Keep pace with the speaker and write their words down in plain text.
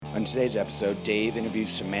On today's episode, Dave interviews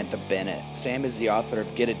Samantha Bennett. Sam is the author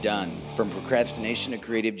of Get It Done, From Procrastination to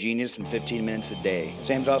Creative Genius in 15 Minutes a Day.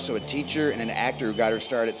 Sam's also a teacher and an actor who got her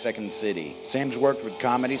start at Second City. Sam's worked with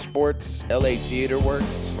Comedy Sports, LA Theater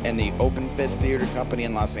Works, and the Open Fist Theater Company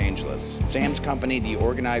in Los Angeles. Sam's company, the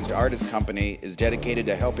Organized Artist Company, is dedicated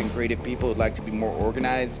to helping creative people who'd like to be more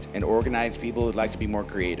organized and organized people who'd like to be more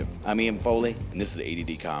creative. I'm Ian Foley, and this is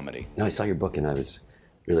ADD Comedy. No, I saw your book and I was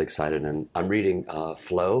really excited, and I'm reading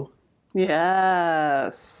Flow.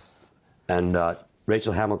 Yes. And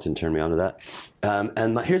Rachel Hamilton turned me on to that.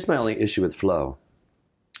 Here's my only issue with Flow.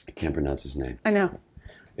 I can't pronounce his name. I know.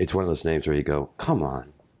 It's one of those names where you go, come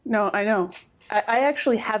on. No, I know. I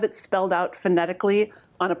actually have it spelled out phonetically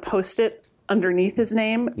on a Post-it underneath his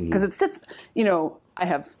name, because it sits, I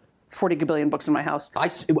have 40 gabillion books in my house.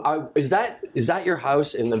 Is that your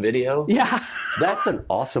house in the video? Yeah. That's an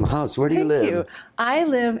awesome house. Where do you live? Thank you. I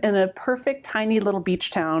live in a perfect tiny little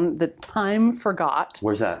beach town that time forgot.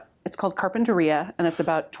 Where's that? It's called Carpinteria, and it's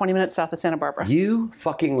about 20 minutes south of Santa Barbara. You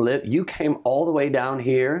fucking live. You came all the way down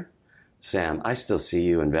here. Sam, I still see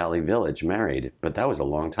you in Valley Village married, but that was a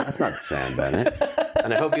long time. That's not Sam Bennett.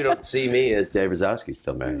 And I hope you don't see me as Dave Rosowski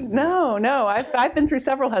still married. No. I've been through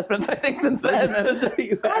several husbands, I think, since then.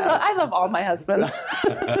 I love all my husbands.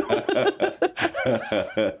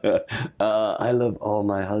 I love all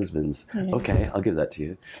my husbands. Okay, I'll give that to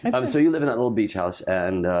you. So you live in that little beach house,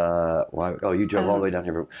 and you drove all the way down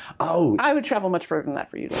here. I would travel much further than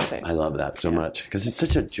that for you to say. I love that so much, because it's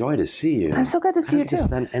such a joy to see you. I'm so glad to see you, too. I get to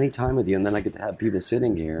spend any time with you, and then I get to have people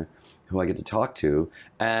sitting here who I get to talk to.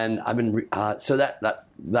 And I've been, so that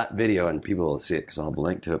video, and people will see it because I'll have a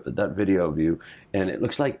link to it, but that video of you, and it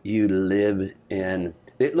looks like you live in,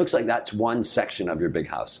 it looks like that's one section of your big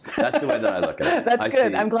house. That's the way that I look at it. That's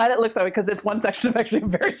good. I'm glad it looks that way, because it's one section of actually a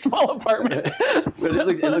very small apartment. But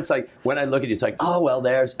it looks like, when I look at you, it's like, oh, well,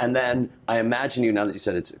 there's, and then I imagine you, now that you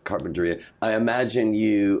said it's Carpinteria, I imagine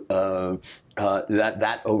you,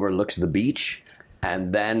 that overlooks the beach.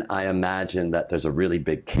 And then I imagine that there's a really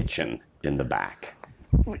big kitchen in the back.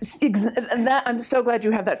 I'm so glad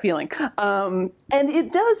you have that feeling. And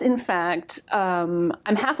it does, in fact, I'm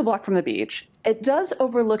half a block from the beach. It does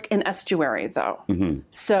overlook an estuary, though. Mm-hmm.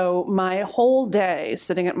 So my whole day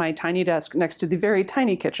sitting at my tiny desk next to the very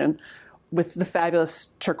tiny kitchen with the fabulous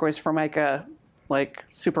turquoise Formica, like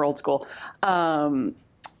super old school,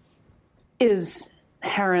 is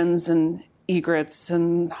herons and egrets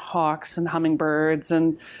and hawks and hummingbirds,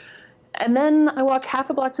 and then I walk half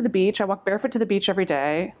a block to the beach. I walk barefoot to the beach every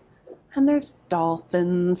day, and there's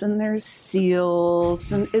dolphins and there's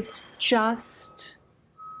seals, and it's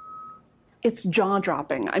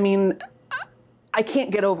jaw-dropping. I mean, I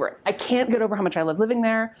can't get over it. I can't get over how much I love living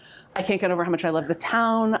there. I can't get over how much I love the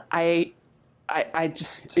town. I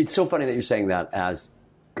just... It's so funny that you're saying that as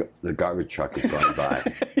the garbage truck is going by.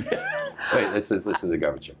 Wait, let's listen to the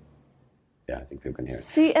garbage truck. Yeah, I think people can hear it.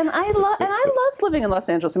 See, and I loved living in Los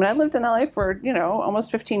Angeles. I mean, I lived in LA for,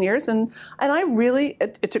 almost 15 years, and I really,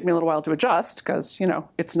 it took me a little while to adjust because,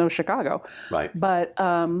 it's no Chicago. Right. But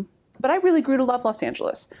I really grew to love Los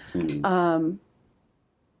Angeles. Mm-hmm.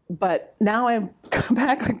 But now I've come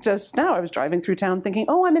back, like just now I was driving through town thinking,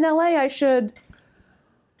 oh, I'm in LA, I should.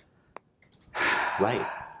 Right.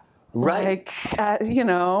 Like,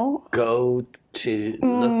 go to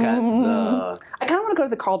look at the... I kind of want to go to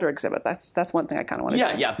the Calder exhibit. That's one thing I kind of want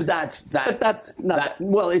to do. Yeah, but that's not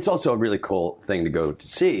well, it's also a really cool thing to go to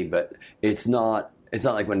see, but it's not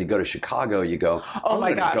like when you go to Chicago, you go,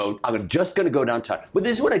 I'm just going to go downtown. But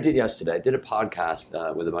this is what I did yesterday. I did a podcast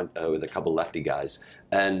with a couple lefty guys,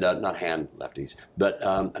 and not hand lefties, but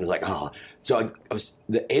I was like, so I was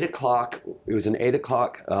the 8 o'clock. It was an 8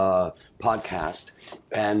 o'clock podcast,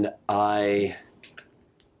 and I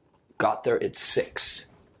got there at 6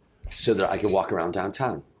 so that I could walk around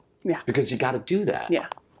downtown. Yeah, because you got to do that. Yeah.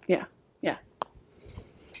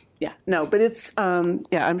 No, but it's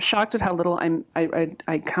I'm shocked at how little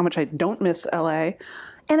how much I don't miss LA,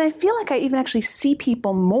 and I feel like I even actually see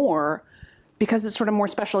people more because it's sort of more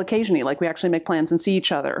special occasion-y. Like we actually make plans and see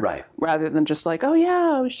each other, right? Rather than just like, oh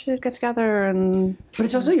yeah, we should get together and. But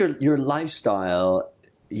it's also your lifestyle.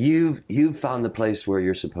 You've found the place where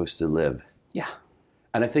you're supposed to live. Yeah.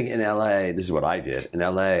 And I think in LA, this is what I did. In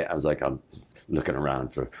LA, I was like, I'm looking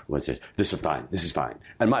around for what's this. This is fine. This is fine.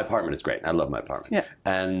 And my apartment is great. I love my apartment. Yeah.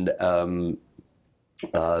 And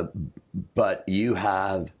but you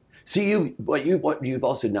have what you've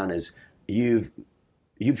also done is you've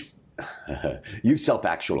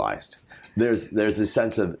self-actualized. there's a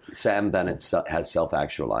sense of Sam Bennett has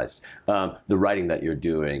self-actualized. The writing that you're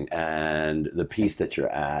doing and the peace that you're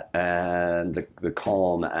at and the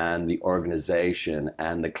calm and the organization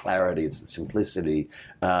and the clarity, the simplicity,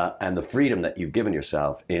 and the freedom that you've given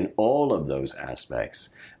yourself in all of those aspects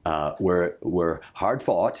were hard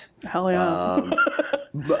fought. Hell yeah.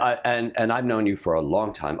 And I've known you for a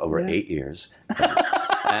long time, over 8 years.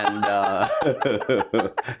 And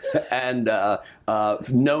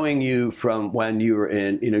knowing you from when you were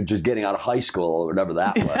in, just getting out of high school or whatever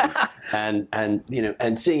that was,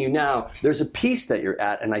 and seeing you now, there's a piece that you're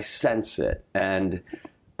at, and I sense it. And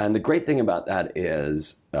the great thing about that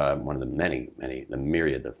is one of the the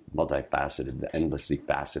myriad, the multifaceted, the endlessly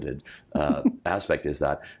faceted aspect is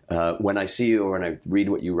that when I see you or when I read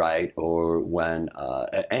what you write or when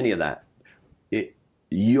any of that,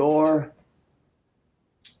 your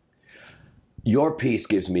peace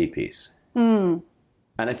gives me peace.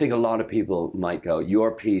 And I think a lot of people might go,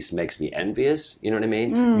 your peace makes me envious. You know what I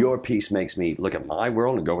mean? Your peace makes me look at my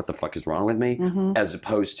world and go, what the fuck is wrong with me? As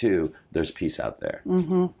opposed to, there's peace out there.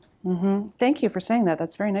 Thank you for saying that.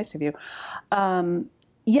 That's very nice of you.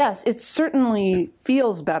 Yes, it certainly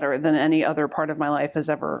feels better than any other part of my life has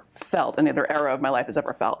ever felt, any other era of my life has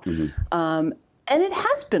ever felt. And it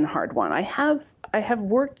has been a hard one. I have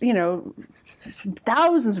worked,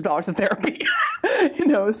 thousands of dollars of therapy,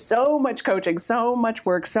 so much coaching, so much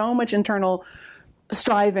work, so much internal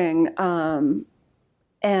striving, and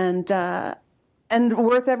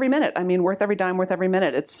worth every minute. I mean, worth every dime, worth every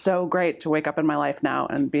minute. It's so great to wake up in my life now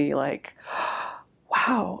and be like,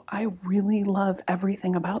 wow, I really love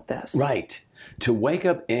everything about this. Right. To wake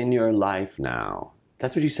up in your life now.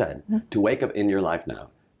 That's what you said. To wake up in your life now.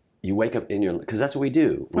 You wake up in because that's what we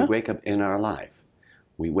do. We wake up in our life.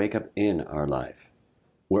 We wake up in our life.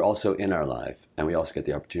 We're also in our life, and we also get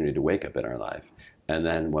the opportunity to wake up in our life. And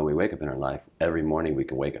then when we wake up in our life, every morning we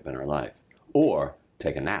can wake up in our life. Or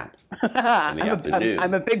take a nap in the afternoon.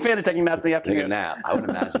 I'm a big fan of taking naps in the afternoon. Take a nap. I would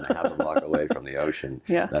imagine a half a block away from the ocean.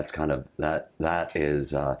 Yeah. That's kind of, that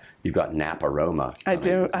is, you've got nap aroma. I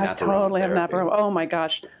do. I totally have nap aroma. Oh my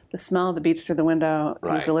gosh. The smell of the beach through the window,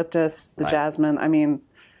 the eucalyptus, the jasmine. I mean,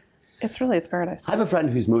 it's paradise. I have a friend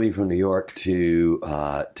who's moving from New York to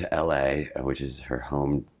LA, which is her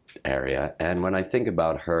home area. And when I think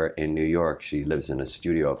about her in New York, she lives in a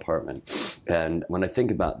studio apartment. And when I think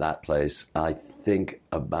about that place, I think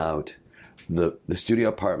about the studio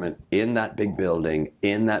apartment in that big building,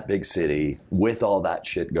 in that big city, with all that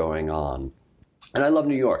shit going on. And I love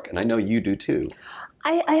New York, and I know you do too.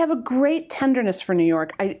 I have a great tenderness for New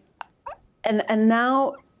York. And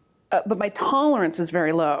now... but my tolerance is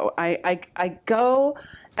very low. I go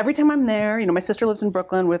every time I'm there. My sister lives in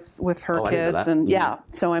Brooklyn with her kids, and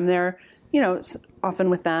so I'm there. Often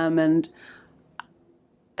with them, and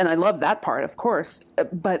I love that part, of course.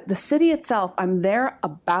 But the city itself, I'm there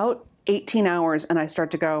about 18 hours, and I start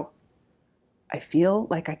to go. I feel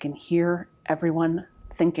like I can hear everyone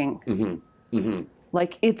thinking.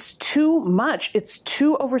 Like, it's too much. It's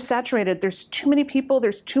too oversaturated. There's too many people.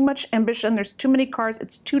 There's too much ambition. There's too many cars.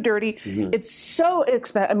 It's too dirty. It's so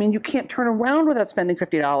expensive. I mean, you can't turn around without spending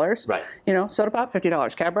 $50. Right. Soda pop,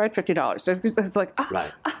 $50. Cab ride, $50. It's like,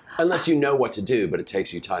 right. Unless you know what to do, but it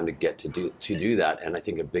takes you time to get to do that. And I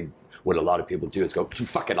think what a lot of people do is go,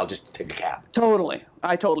 fuck it, I'll just take a cab. Totally.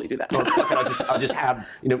 I totally do that. Oh, fuck it, I'll just have,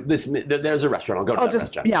 this, there's a restaurant, I'll go to that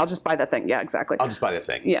restaurant. Yeah, I'll just buy that thing. Yeah, exactly. I'll just buy the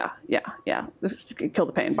thing. Yeah. Kill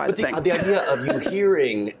the pain, buy the thing. The idea of you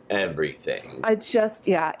hearing everything.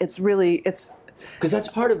 It's really. Because that's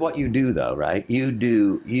part of what you do, though, right? You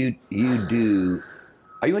do.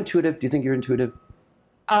 Are you intuitive? Do you think you're intuitive?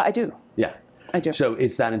 I do. Yeah. I do. So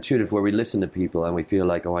it's that intuitive where we listen to people and we feel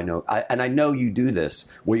like, oh, I know. And I know you do this,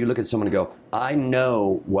 where you look at someone and go, I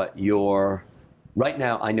know what right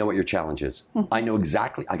now, I know what your challenge is. I know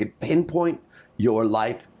exactly, I could pinpoint your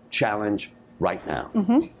life challenge right now.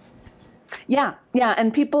 Yeah.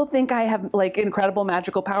 And people think I have like incredible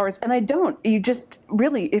magical powers, and I don't. You just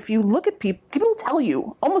really, if you look at people will tell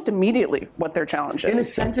you almost immediately what their challenge is. In a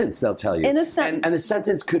sentence, they'll tell you. In a sentence. And the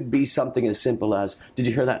sentence could be something as simple as, did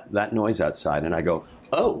you hear that noise outside? And I go,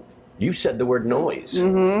 oh, you said the word noise.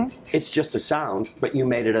 It's just a sound, but you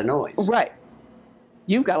made it a noise. Right.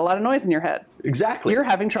 You've got a lot of noise in your head. Exactly. You're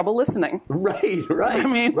having trouble listening. Right. I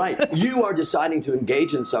mean, right. You are deciding to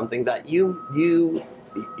engage in something that you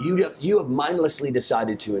have mindlessly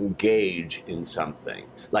decided to engage in something.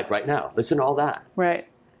 Like right now, listen to all that. Right.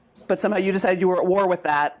 But somehow you decided you were at war with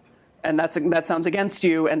that, and that sounds against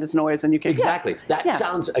you, and it's noise, and you can exactly. That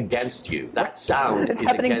sounds against you. That sound is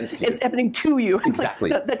against you. It's happening to you. Exactly.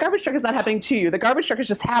 Like, the garbage truck is not happening to you. The garbage truck is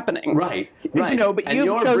just happening. Right. But and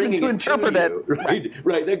you've chosen to interpret it.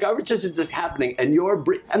 Right. The garbage truck is just happening, and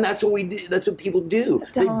and that's what we do. That's what people do.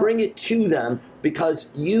 They bring it to them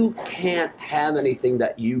because you can't have anything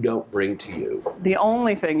that you don't bring to you. The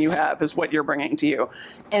only thing you have is what you're bringing to you,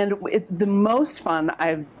 and it's the most fun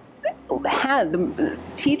I've had. The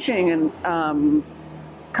teaching and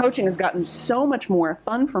coaching has gotten so much more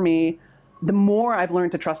fun for me the more I've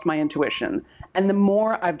learned to trust my intuition, and the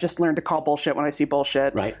more I've just learned to call bullshit when I see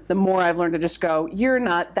bullshit. Right. The more I've learned to just go,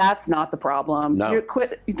 that's not the problem. No. You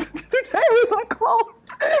quit. The other day I was on call,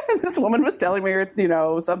 and this woman was telling me,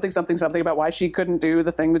 something about why she couldn't do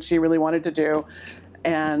the thing that she really wanted to do.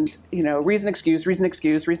 And, reason, excuse. And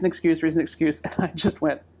I just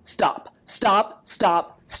went, stop.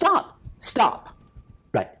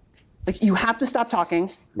 Right. Like, you have to stop talking.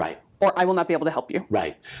 Right. Or I will not be able to help you.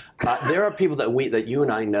 Right. There are people that you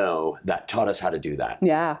and I know that taught us how to do that.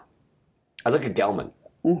 Yeah. I look at Gelman.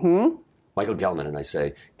 Mm-hmm. Michael Gelman, and I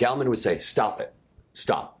say, Gelman would say, stop it.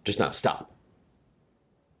 Stop. Just now, stop.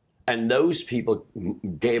 And those people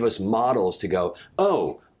gave us models to go,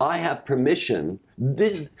 oh, I have permission.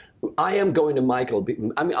 I am going to Michael.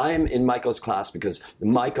 I am in Michael's class because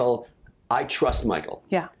I trust Michael.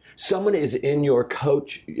 Yeah. Someone is in your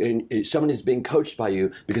coach, someone is being coached by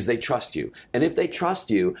you because they trust you. And if they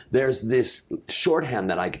trust you, there's this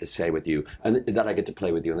shorthand that I get to say with you and that I get to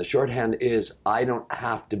play with you. And the shorthand is, I don't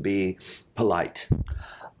have to be polite.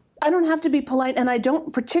 I don't have to be polite, and I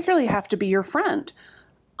don't particularly have to be your friend.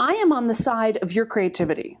 I am on the side of your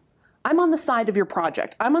creativity. I'm on the side of your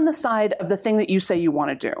project. I'm on the side of the thing that you say you want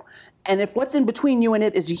to do. And if what's in between you and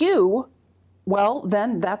it is you, well,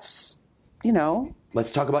 then that's, Let's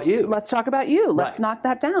talk about you. Let's talk about you. Let's knock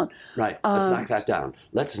that down. Right. Let's knock that down.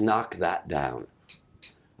 Let's knock that down.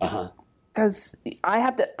 Uh-huh. Because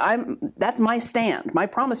that's my stand. My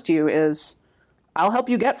promise to you is I'll help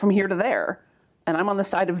you get from here to there. And I'm on the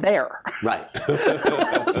side of there. Right.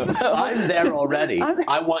 I'm there already.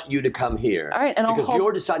 I want you to come here. All right, and because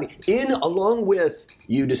you're deciding, along with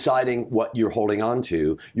you deciding what you're holding on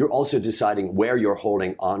to, you're also deciding where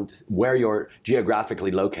you're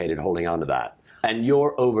geographically located holding on to that. And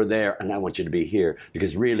you're over there, and I want you to be here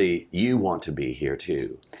because really you want to be here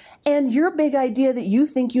too. And your big idea that you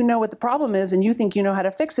think you know what the problem is and you think you know how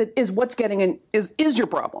to fix it is what's getting in is your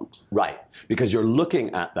problem. Right. Because you're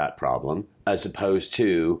looking at that problem as opposed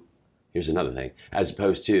to, here's another thing, as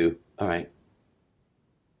opposed to, all right.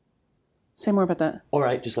 Say more about that. All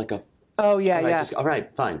right, just let go. Oh, yeah, all right, yeah. All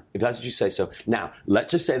right, fine. If that's what you say so. Now, let's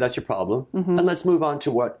just say that's your problem, and let's move on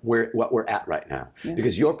to what we're at right now. Yeah.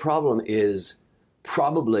 Because your problem is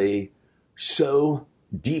probably so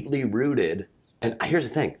deeply rooted. And here's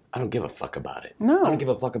the thing, I don't give a fuck about it. No. I don't give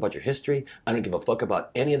a fuck about your history. I don't give a fuck about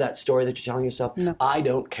any of that story that you're telling yourself. No. I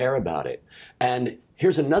don't care about it. And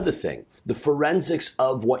here's another thing. The forensics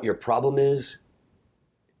of what your problem is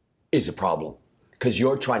a problem. Because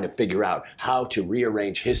you're trying to figure out how to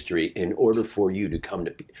rearrange history in order for you to come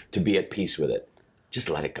to be at peace with it. Just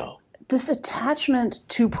let it go. This attachment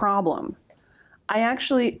to problem. I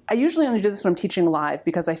usually only do this when I'm teaching live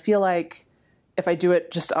because I feel like if I do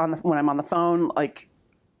it just when I'm on the phone, like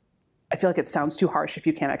I feel like it sounds too harsh if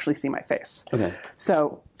you can't actually see my face. Okay.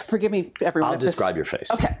 So forgive me, everyone. I'll describe your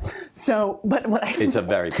face. Okay. So, but it's a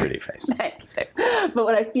very pretty face. But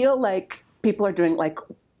what I feel like people are doing, like,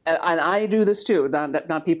 and I do this too,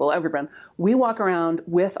 not people, everyone. We walk around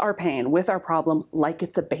with our pain, with our problem, like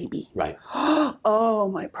it's a baby. Right. Oh,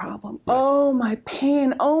 my problem. Right. Oh, my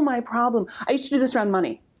pain. Oh, my problem. I used to do this around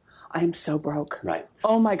money. I'm so broke. Right.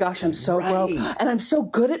 Oh my gosh, I'm so broke. And I'm so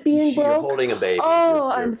good at being broke. You're holding a baby. Oh,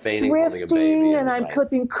 I'm thrifting and I'm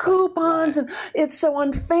clipping coupons and it's so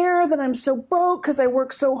unfair that I'm so broke because I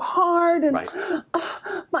work so hard. And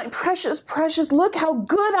my precious, look how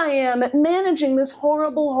good I am at managing this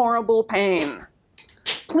horrible, horrible pain.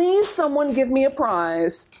 Please, someone give me a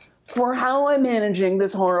prize for how I'm managing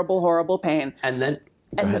this horrible, horrible pain. And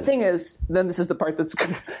the thing is, then this is the part that's good.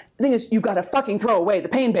 The thing is, you've got to fucking throw away the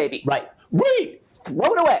pain, baby. Right. Wait!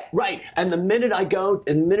 Throw it away. Right. And the minute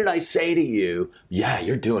I say to you, yeah,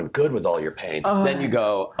 you're doing good with all your pain, then you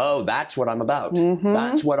go, oh, that's what I'm about. Mm-hmm.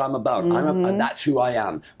 That's what I'm about. Mm-hmm. That's who I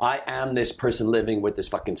am. I am this person living with this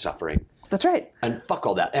fucking suffering. That's right. And fuck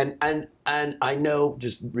all that. And I know,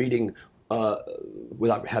 just reading,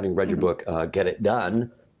 without having read your book, Get It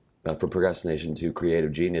Done, From Procrastination to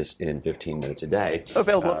Creative Genius in 15 Minutes a Day.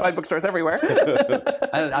 Available at fine bookstores everywhere.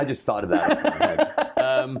 I just thought of that.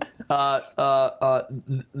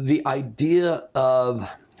 The idea of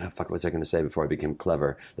Fuck, what was I going to say before I became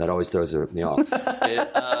clever? That always throws me off.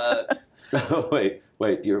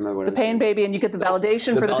 Wait, do you remember what the pain baby, and you get the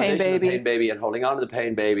validation for the pain baby. The pain baby, and holding on to the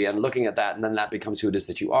pain baby, and looking at that, and then that becomes who it is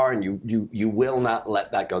that you are, and you will not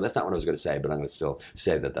let that go. That's not what I was going to say, but I'm going to still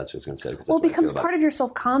say that's what I was going to say. Well, it becomes part of your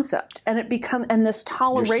self-concept, and and this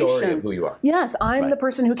toleration. Your story of who you are. Yes, I'm the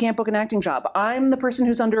person who can't book an acting job. I'm the person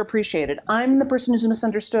who's underappreciated. I'm the person who's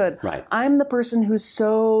misunderstood. Right. I'm the person who's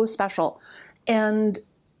so special. And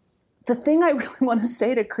the thing I really want to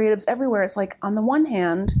say to creatives everywhere is, like, on the one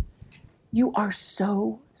hand, you are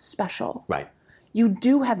so special. Right. You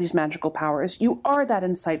do have these magical powers. You are that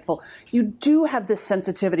insightful. You do have this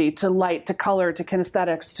sensitivity to light, to color, to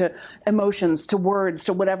kinesthetics, to emotions, to words,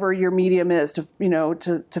 to whatever your medium is, to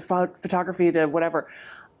photography, to whatever.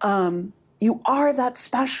 You are that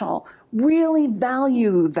special. Really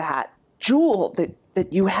value that jewel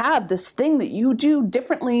that you have, this thing that you do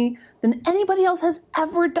differently than anybody else has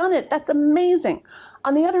ever done it. That's amazing.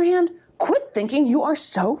 On the other hand, quit thinking you are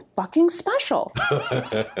so fucking special.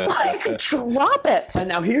 Like, drop it. And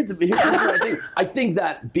now here's what I think. I think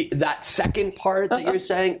that second part that you're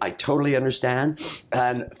saying, I totally understand.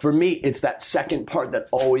 And for me, it's that second part that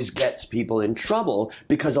always gets people in trouble,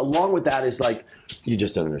 because along with that is like, you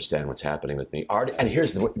just don't understand what's happening with me. And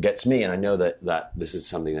here's what gets me, and I know that this is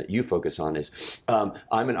something that you focus on, is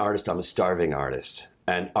I'm an artist, I'm a starving artist.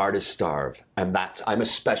 And artists starve. And I'm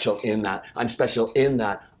special in that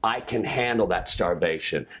I can handle that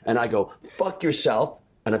starvation. And I go, fuck yourself.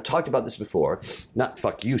 And I've talked about this before. Not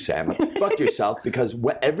fuck you, Sam, but fuck yourself, because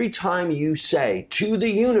every time you say to the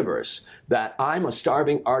universe that I'm a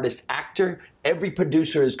starving artist actor, every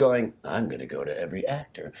producer is going, I'm going to go to every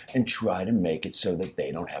actor and try to make it so that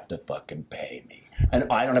they don't have to fucking pay me. And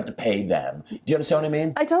I don't have to pay them. Do you understand what I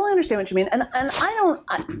mean? I totally understand what you mean. And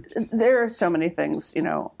there are so many things,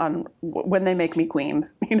 on when they make me queen,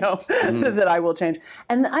 that I will change.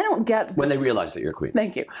 And I don't get... When they realize that you're a queen.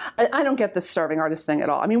 Thank you. I don't get this starving artist thing at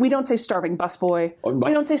all. I mean, we don't say starving busboy.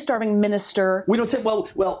 We don't say starving minister. We don't say,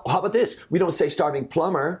 well, how about this? We don't say starving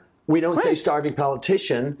plumber. We don't say starving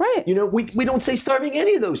politician. Right. We don't say starving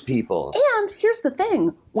any of those people. And here's the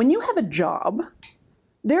thing. When you have a job,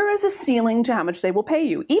 there is a ceiling to how much they will pay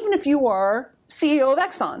you. Even if you are CEO of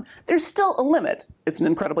Exxon, there's still a limit. It's an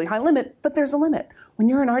incredibly high limit, but there's a limit. When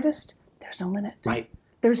you're an artist, there's no limit. Right.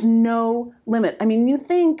 There's no limit. I mean, you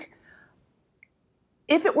think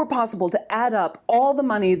if it were possible to add up all the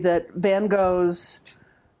money that Van Gogh's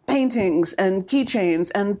paintings and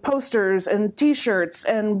keychains and posters and T-shirts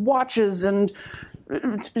and watches and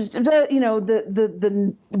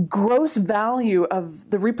the gross value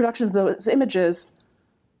of the reproduction of those images,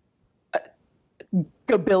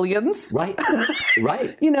 billions. Right.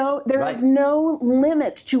 Right. There is no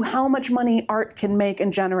limit to how much money art can make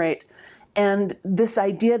and generate. And this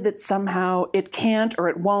idea that somehow it can't or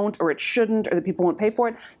it won't or it shouldn't or that people won't pay for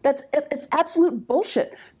it, it's absolute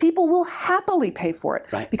bullshit. People will happily pay for it.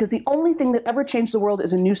 Right. Because the only thing that ever changed the world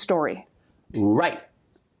is a new story. Right.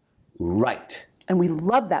 Right. And we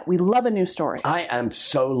love that. We love a new story. I am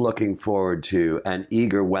so looking forward to and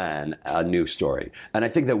eager when a new story. And I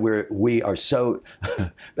think that we are so,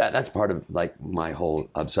 that's part of like my whole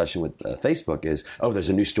obsession with Facebook is, there's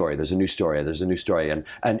a new story, there's a new story, there's a new story.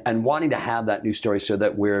 And wanting to have that new story so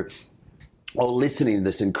that we're all listening to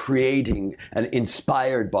this and creating and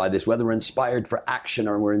inspired by this, whether we're inspired for action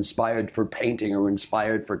or we're inspired for painting or we're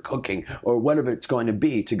inspired for cooking or whatever it's going to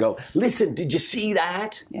be, to go, listen, did you see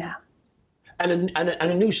that? Yeah. And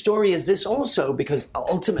a new story is this also, because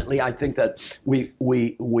ultimately I think that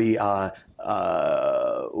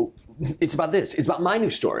it's about this. It's about my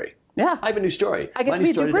new story. Yeah. I have a new story. I get to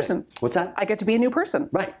be a new person. What's that? I get to be a new person.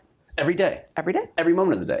 Right. Every day. Every day. Every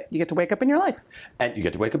moment of the day. You get to wake up in your life. And you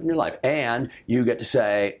get to wake up in your life. And you get to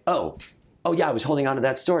say, oh yeah, I was holding on to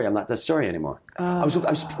that story. I'm not that story anymore. I was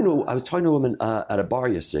talking to a woman at a bar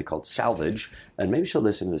yesterday called Salvage, and maybe she'll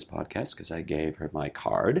listen to this podcast because I gave her my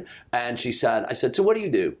card. And I said, so what do you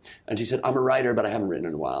do? And she said, I'm a writer, but I haven't written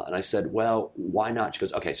in a while. And I said, well, why not? She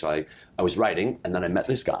goes, okay, so I was writing, and then I met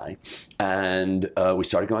this guy, and we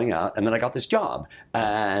started going out, and then I got this job,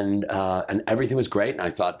 and everything was great, and I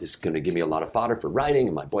thought this is going to give me a lot of fodder for writing,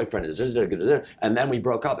 and my boyfriend is and then we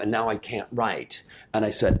broke up, and now I can't write. And I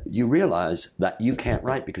said, you realize that you can't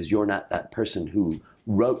write because you're not that person who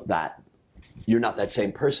wrote that. You're not that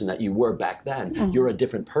same person that you were back then. Mm-hmm. You're a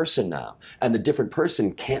different person now. And the different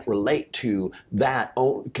person can't relate to that,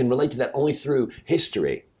 can relate to that only through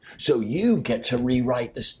history. So you get to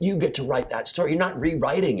rewrite this. You get to write that story. You're not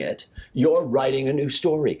rewriting it. You're writing a new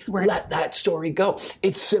story. Right. Let that story go.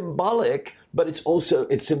 It's symbolic, but it's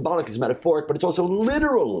symbolic, it's metaphoric, but it's also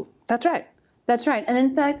literal. That's right. That's right. And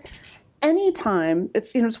in fact, anytime,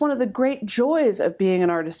 it's one of the great joys of being an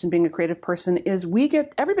artist and being a creative person is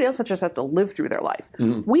everybody else just has to live through their life.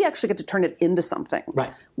 Mm-hmm. We actually get to turn it into something.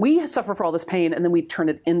 Right. We suffer for all this pain and then we turn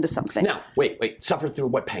it into something. Now, wait, suffer through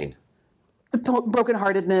what pain? The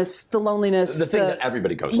brokenheartedness, the loneliness. The thing that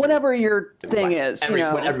everybody goes through. Whatever your thing is.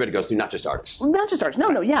 What everybody goes through, not just artists. Not just artists.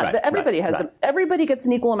 No, yeah. Everybody gets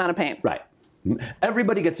an equal amount of pain. Right.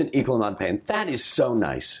 Everybody gets an equal amount of pain. That is so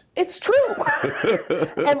nice. It's true.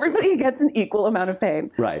 Everybody gets an equal amount of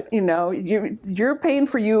pain. Right. Your pain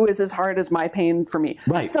for you is as hard as my pain for me.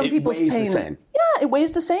 Right. It weighs the same. Yeah, it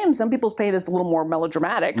weighs the same. Some people's pain is a little more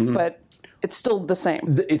melodramatic, but it's still the same.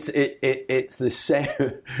 It's the same.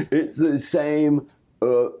 It's the same.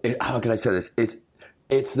 How can I say this?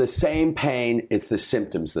 It's the same pain. It's the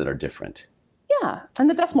symptoms that are different. Yeah, and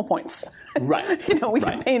the decimal points. Right. We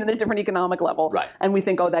get pain at a different economic level. Right. And we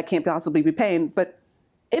think, that can't possibly be pain, but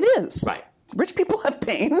it is. Right. Rich people have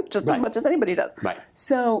pain just as much as anybody does. Right.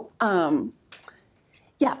 So,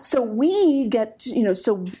 so we get,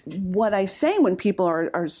 so what I say when people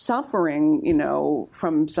are suffering,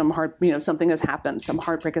 from some something has happened, some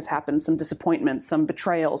heartbreak has happened, some disappointment, some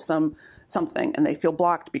betrayal, something, and they feel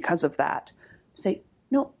blocked because of that, say,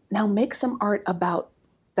 no, now make some art about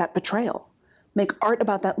that betrayal. Make art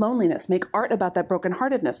about that loneliness. Make art about that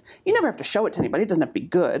brokenheartedness. You never have to show it to anybody. It doesn't have to be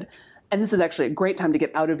good. And this is actually a great time to get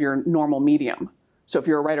out of your normal medium. So if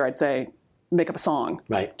you're a writer, I'd say make up a song,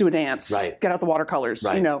 right? Do a dance, right? Get out the watercolors,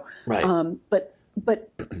 right? Right.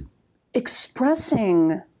 But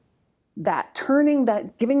expressing that,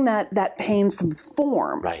 giving that pain some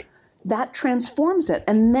form, right? That transforms it,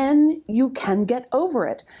 and then you can get over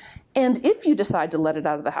it. And if you decide to let it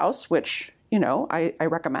out of the house, which I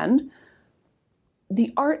recommend.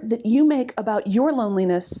 The art that you make about your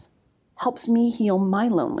loneliness helps me heal my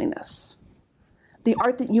loneliness. The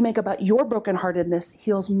art that you make about your brokenheartedness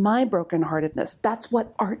heals my brokenheartedness. That's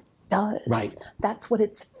what art does. Right. That's what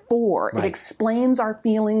it's for. Right. It explains our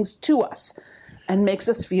feelings to us and makes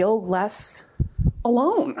us feel less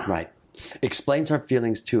alone. Right. Explains our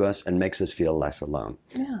feelings to us and makes us feel less alone.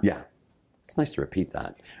 Yeah. Yeah. It's nice to repeat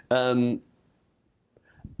that.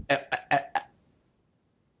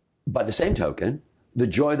 By the same token, the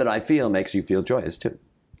joy that I feel makes you feel joyous too.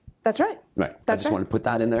 That's right. Right. I just want to put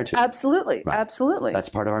that in there too. Absolutely. Right. Absolutely. That's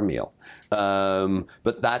part of our meal.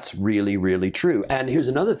 But that's really, really true. And here's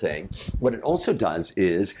another thing. What it also does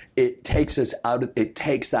is it takes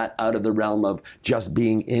that out of the realm of just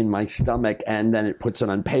being in my stomach, and then it puts it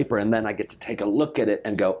on paper, and then I get to take a look at it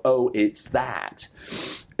and go, oh, it's that.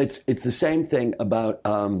 It's the same thing about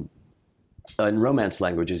in romance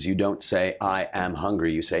languages, you don't say, I am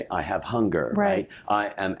hungry. You say, I have hunger, right?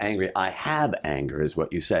 I am angry. I have anger is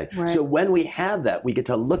what you say. Right. So when we have that, we get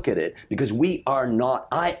to look at it because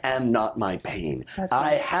I am not my pain. That's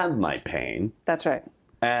right. I have my pain. That's right.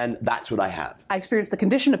 And that's what I have. I experience the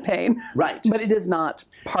condition of pain. Right. But it is not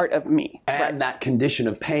part of me. And that condition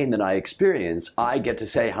of pain that I experience, I get to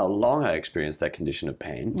say how long I experience that condition of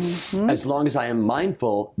pain, as long as I am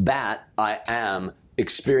mindful that I am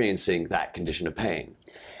experiencing that condition of pain.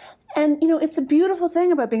 And, it's a beautiful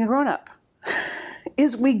thing about being a grown-up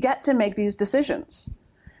is we get to make these decisions.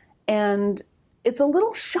 And it's a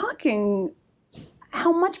little shocking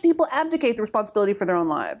how much people abdicate the responsibility for their own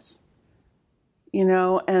lives,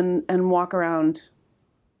 and walk around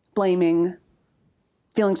blaming,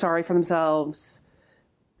 feeling sorry for themselves,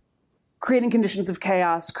 creating conditions of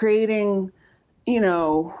chaos, creating,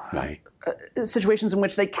 right. Situations in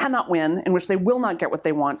which they cannot win, in which they will not get what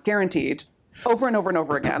they want, guaranteed, over and over and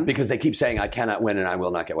over again. Because they keep saying, I cannot win and I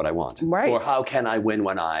will not get what I want. Right. Or how can I win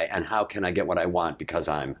and how can I get what I want because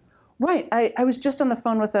I'm... Right. I was just on the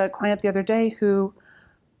phone with a client the other day who,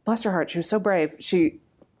 bless her heart, she was so brave.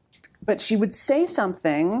 But she would say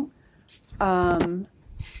something,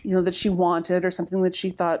 that she wanted or something that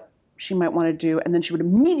she thought she might want to do, and then she would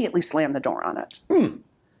immediately slam the door on it.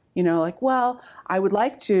 Well, I would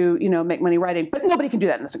like to, make money writing, but nobody can do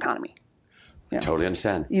that in this economy. I totally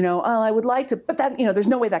understand. I would like to, but that, there's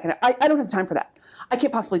no way that can, I don't have time for that. I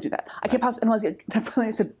can't possibly do that. I can't possibly, and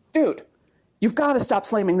I said, dude, you've got to stop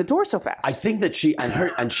slamming the door so fast. I think that she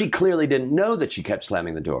clearly didn't know that she kept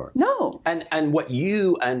slamming the door. No. And what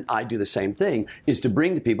you and I do the same thing is to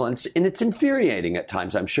bring to people, and it's infuriating at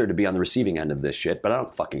times, I'm sure, to be on the receiving end of this shit, but I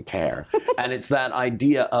don't fucking care. And it's that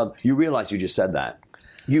idea of, you realize you just said that.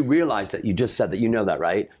 You realize that you just said that. You know that,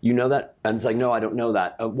 right? You know that? And it's like, no, I don't know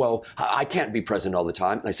that. Well, I can't be present all the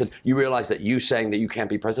time. And I said, you realize that you saying that you can't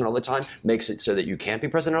be present all the time makes it so that you can't be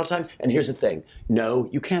present all the time? And here's the thing. No,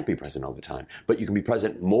 you can't be present all the time. But you can be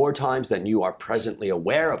present more times than you are presently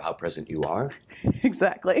aware of how present you are.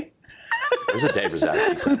 Exactly. There's a Dave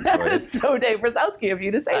Razowsky sentence for you. So Dave Razowsky of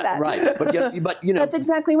you to say that. Right. But you know. That's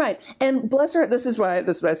exactly right. And bless her, this is why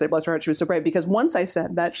I say bless her heart, she was so brave, because once I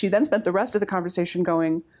said that, she then spent the rest of the conversation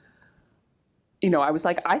going, I was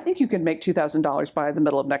like, I think you can make $2,000 by the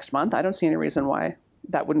middle of next month. I don't see any reason why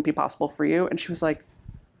that wouldn't be possible for you. And she was like,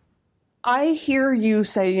 I hear you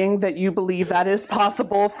saying that you believe that is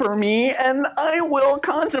possible for me, and I will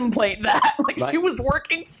contemplate that. Like, right. She was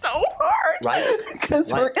working so hard. Right.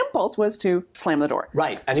 Because her impulse was to slam the door.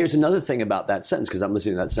 Right. And here's another thing about that sentence, because I'm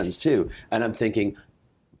listening to that sentence too, and I'm thinking,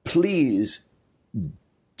 please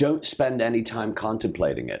don't spend any time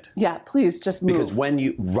contemplating it. Yeah, please just move. Because when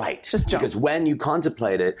you, Just jump. Because when you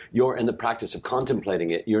contemplate it, you're in the practice of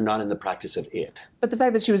contemplating it. You're not in the practice of it. But the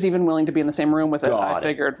fact that she was even willing to be in the same room with it, I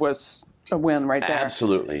figured was a win right there.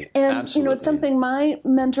 Absolutely. And, Absolutely. It's something my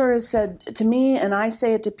mentor has said to me, and I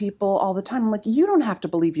say it to people all the time. I'm like, you don't have to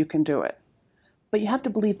believe you can do it, but you have to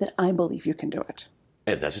believe that I believe you can do it.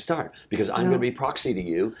 And that's a start, because I'm going to be proxy to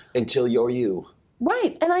you until you're you.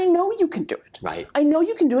 Right. And I know you can do it. Right. I know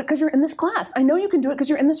you can do it because you're in this class. I know you can do it because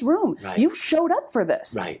you're in this room. Right. You've showed up for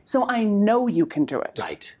this. Right. So I know you can do it.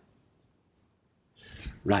 Right.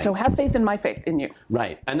 Right. So have faith in my faith in you.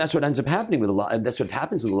 Right. And that's what ends up happening with a lot. That's what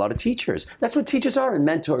happens with a lot of teachers. That's what teachers are, and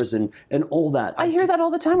mentors and all that. I hear that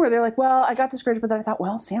all the time, where they're like, well, I got discouraged, but then I thought,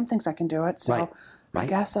 well, Sam thinks I can do it. So I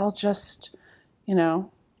guess I'll just,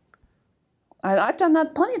 I've done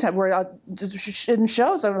that plenty of times where in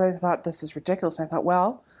shows I thought, this is ridiculous. And I thought,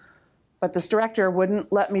 well, but this director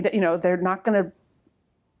wouldn't let me, they're not going to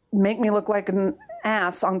make me look like an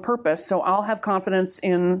ass on purpose. So I'll have confidence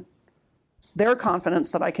in their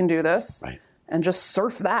confidence that I can do this, and just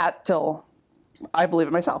surf that till I believe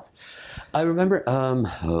it myself. I remember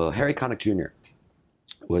Harry Connick Jr.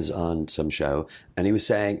 was on some show, and he was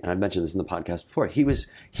saying, and I mentioned this in the podcast before, he was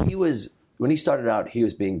when he started out, he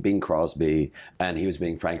was being Bing Crosby, and he was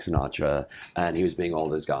being Frank Sinatra, and he was being all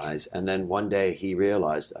those guys. And then one day he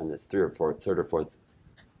realized, on the third or fourth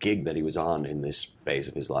gig that he was on in this phase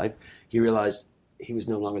of his life, he realized he was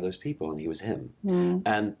no longer those people, and he was him.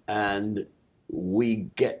 Mm. And we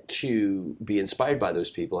get to be inspired by those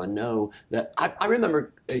people and know that. I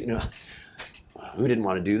remember, who didn't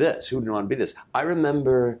want to do this? Who didn't want to be this? I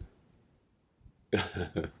remember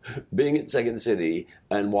being at Second City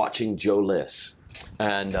and watching Joe Liss,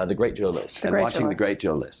 and the great Joe Liss, the great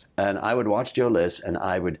Joe Liss. And I would watch Joe Liss, and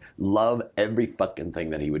I would love every fucking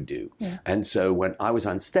thing that he would do. Yeah. And so when I was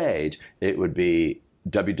on stage, it would be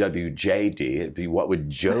WWJD. It'd be what would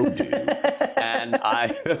Joe do? And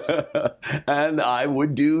I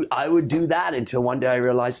would do that until one day I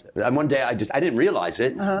realized, and one day I didn't realize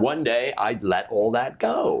it. One day I'd let all that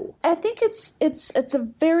go. I think it's a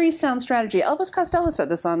very sound strategy. Elvis Costello said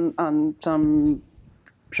this on some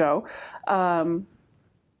show.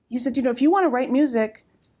 He said, if you want to write music,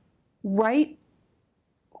 write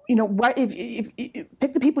if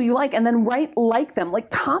pick the people you like and then write like them, like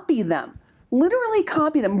copy them. Literally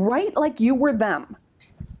copy them. Write like you were them.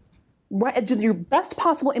 Do your best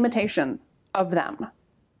possible imitation of them.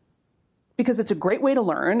 Because it's a great way to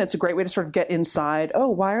learn. It's a great way to sort of get inside. Oh,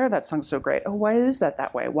 why are that song so great? Oh, why is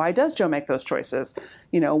that way? Why does Joe make those choices?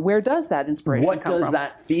 Where does that inspiration come from? What does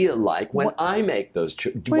that feel like when I make those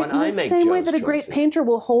choices? The same way that a great painter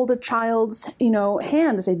will hold a child's,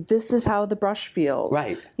 hand and say, this is how the brush feels.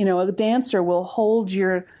 Right. A dancer will hold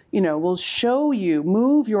your, will show you,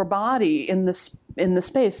 move your body in the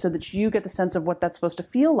space so that you get the sense of what that's supposed to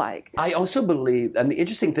feel like. I also believe, and the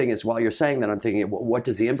interesting thing is, while you're saying that, I'm thinking, what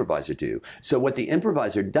does the improviser do? So what the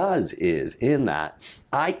improviser does is, in that,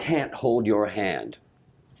 I can't hold your hand.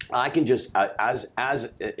 I can just, as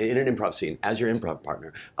in an improv scene, as your improv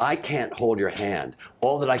partner, I can't hold your hand.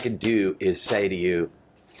 All that I could do is say to you,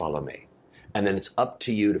 follow me. And then it's up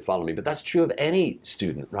to you to follow me. But that's true of any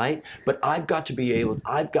student, right? But I have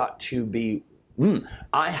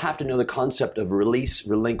to know the concept of release,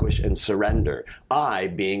 relinquish, and surrender. I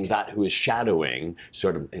being that who is shadowing,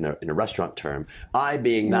 sort of in a restaurant term, I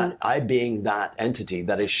being that entity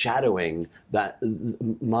that is shadowing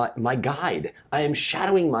my guide. I am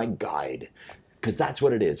shadowing my guide. Because that's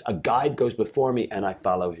what it is. A guide goes before me, and I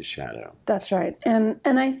follow his shadow. That's right. And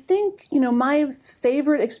I think, my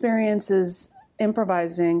favorite experiences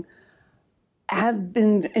improvising have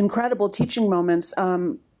been incredible teaching moments.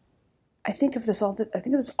 I think of this all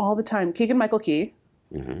the time. Keegan-Michael Key.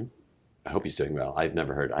 Mm-hmm. I hope he's doing well. I haven't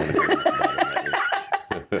heard about him.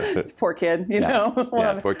 Poor kid,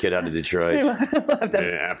 poor kid out of Detroit.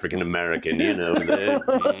 African American, He's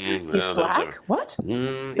black? What?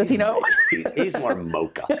 Does he know? He's more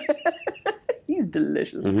mocha. He's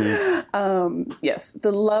delicious. Mm-hmm. Yes,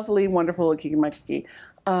 the lovely, wonderful Keegan-Michael Key.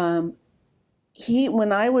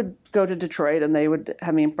 when I would go to Detroit and they would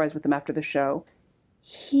have me improvise with them after the show,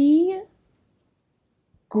 he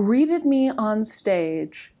greeted me on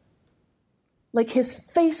stage like his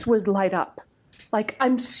face would light up. Like,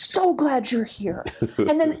 I'm so glad you're here.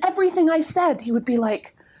 And then everything I said, he would be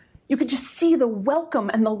like, you could just see the welcome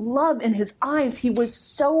and the love in his eyes. He was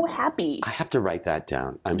so happy. I have to write that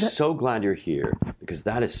down. I'm so glad you're here, because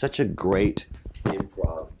that is such a great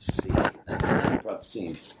improv scene. That's not an improv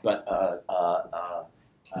scene, but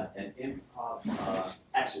an improv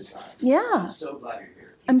exercise. Yeah. I'm so glad you're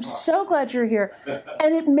here. I'm so glad you're here.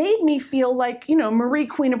 And it made me feel like, Marie,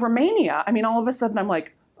 Queen of Romania. I mean, all of a sudden I'm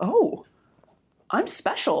like, oh, I'm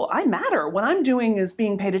special. I matter. What I'm doing is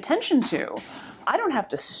being paid attention to. I don't have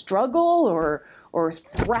to struggle or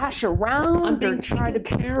thrash around. I'm being taken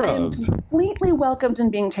care of. I'm completely welcomed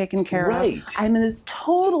and being taken care of. I'm in a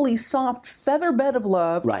totally soft feather bed of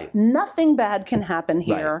love. Right. Nothing bad can happen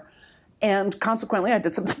here. Right. And consequently, I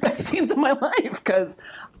did some of the best scenes of my life, because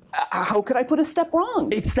how could I put a step wrong?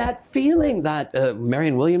 It's that feeling that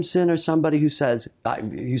Marianne Williamson or somebody who said,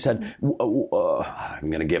 I'm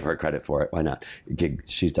going to give her credit for it. Why not?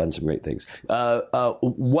 She's done some great things.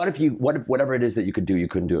 What if whatever it is that you could do, you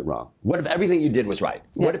couldn't do it wrong? What if everything you did was right?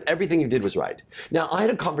 Yeah. What if everything you did was right? Now, I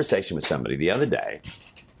had a conversation with somebody the other day.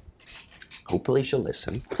 Hopefully she'll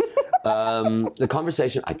listen. The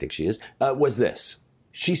conversation, I think she is, was this.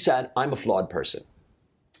 She said, I'm a flawed person.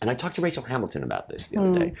 And I talked to Rachel Hamilton about this the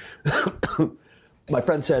other day. My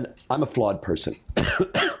friend said, I'm a flawed person.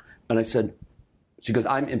 And I said, she goes,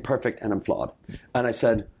 I'm imperfect and I'm flawed. And I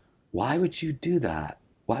said, why would you do that?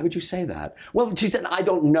 Why would you say that? Well, she said, I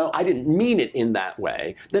don't know. I didn't mean it in that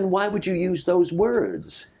way. Then why would you use those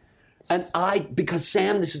words? And because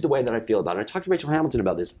Sam, this is the way that I feel about it. I talked to Rachel Hamilton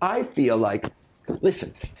about this. I feel like,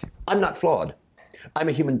 listen, I'm not flawed. I'm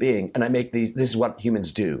a human being and I make these, this is what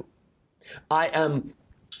humans do. I am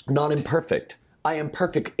not imperfect. I am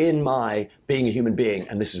perfect in my being a human being,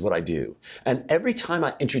 and this is what I do. And every time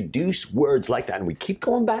I introduce words like that, and we keep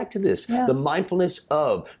going back to this, the mindfulness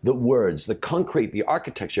of the words, the concrete, the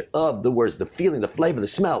architecture of the words, the feeling, the flavor, the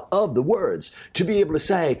smell of the words, to be able to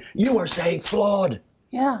say, you are saying flawed.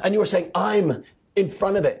 Yeah. And you are saying, I'm in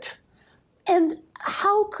front of it. And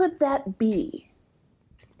how could that be?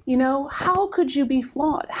 How could you be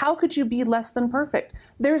flawed? How could you be less than perfect?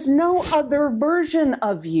 There's no other version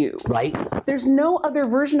of you. Right. There's no other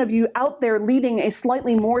version of you out there leading a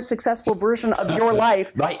slightly more successful version of your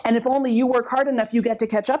life. Right. And if only you work hard enough, you get to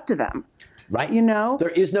catch up to them. Right. There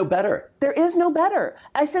is no better. There is no better.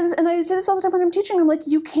 I say this all the time when I'm teaching. I'm like,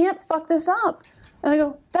 you can't fuck this up. And I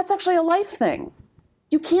go, that's actually a life thing.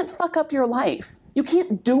 You can't fuck up your life. You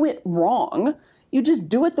can't do it wrong. You just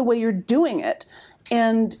do it the way you're doing it.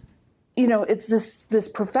 And, it's this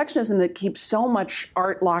perfectionism that keeps so much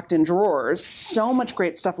art locked in drawers, so much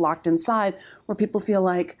great stuff locked inside, where people feel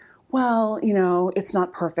like, well, it's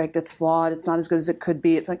not perfect, it's flawed, it's not as good as it could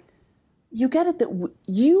be. It's like, you get it that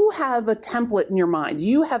you have a template in your mind.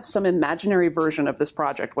 You have some imaginary version of this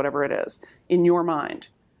project, whatever it is, in your mind,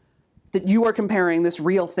 that you are comparing this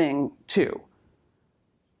real thing to.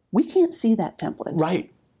 We can't see that template.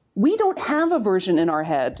 Right. We don't have a version in our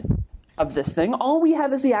head of this thing. All we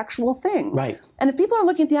have is the actual thing. Right. And if people are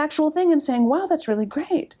looking at the actual thing and saying, wow, that's really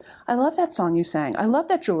great. I love that song you sang. I love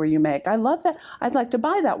that jewelry you make. I love that. I'd like to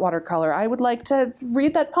buy that watercolor. I would like to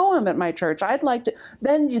read that poem at my church. I'd like to.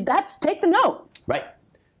 Then take the note. Right.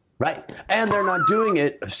 Right. And they're not doing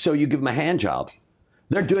it so you give them a hand job.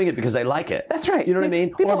 They're doing it because they like it. That's right. You know what I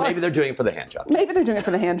mean? Or maybe they're doing it for the hand job. Maybe they're doing it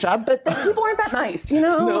for the hand job, but people aren't that nice,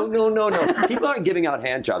 No. People aren't giving out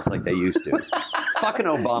hand jobs like they used to. Fucking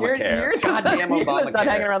Obamacare. Goddamn Obamacare. You're just not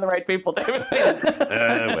hanging around the right people, David.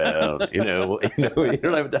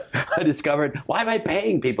 I discovered, why am I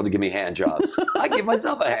paying people to give me hand jobs? I give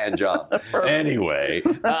myself a hand job. Anyway.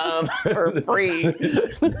 For free.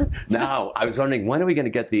 Now, I was wondering, when are we going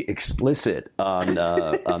to get the explicit on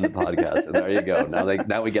the podcast? And there you go.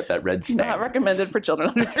 Now we get that red stamp. Not recommended for children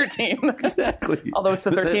under 13. Exactly. Although it's the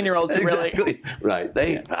 13-year-olds who really. Exactly. Right.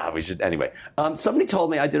 We should. Anyway, somebody told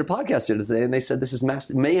me, I did a podcast here today, and they said this is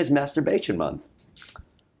May is Masturbation Month.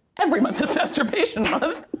 Every month is Masturbation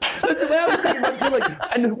Month. That's what I was thinking.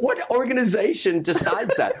 And what organization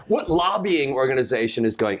decides that? What lobbying organization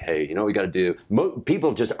is going, hey, you know what we got to do?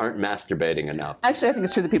 People just aren't masturbating enough. Actually, I think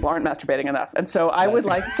it's true that people aren't masturbating enough. And so I would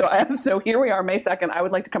like, so here we are, May 2nd. I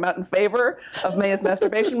would like to come out in favor of May is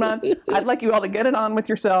Masturbation Month. I'd like you all to get it on with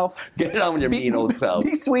yourself. Get it on with your mean old self.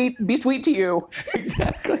 Be sweet. Be sweet to you.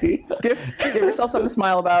 Exactly. Give yourself something to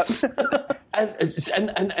smile about.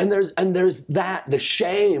 And there's that, the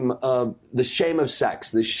shame of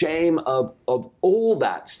sex, the shame of all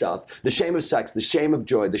that stuff, the shame of sex, the shame of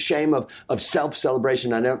joy, the shame of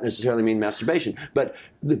self-celebration. I don't necessarily mean masturbation, but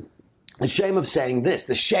the shame of saying this,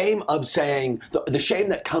 the shame of saying, the shame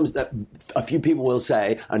that comes, that a few people will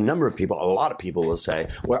say, a number of people, a lot of people will say,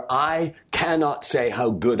 where I cannot say how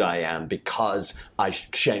good I am because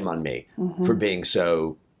shame on me for being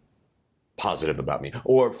so positive about me,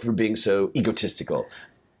 or for being so egotistical.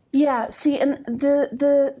 Yeah, see, and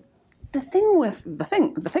the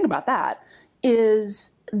thing about that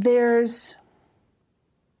is there's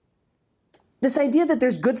this idea that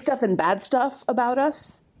there's good stuff and bad stuff about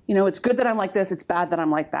us. You know, it's good that I'm like this, it's bad that I'm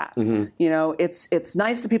like that. You know, it's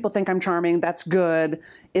nice that people think I'm charming, that's good.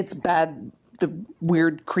 It's bad, the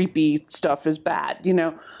weird, creepy stuff is bad, you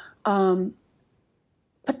know.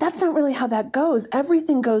 But that's not really how that goes.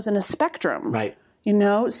 Everything goes in a spectrum. Right. You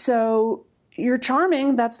know, so you're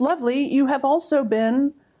charming, that's lovely. You have also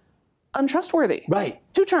been untrustworthy. Right.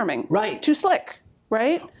 Too charming. Right. Too slick.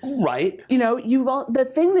 Right? Right. You know, the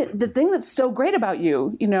thing that's so great about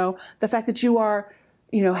you, you know, the fact that you are,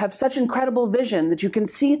 you know, have such incredible vision that you can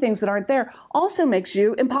see things that aren't there also makes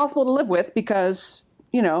you impossible to live with because,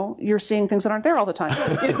 you know, you're seeing things that aren't there all the time.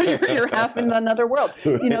 You know, you're half in another world.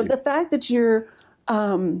 You know, the fact that you're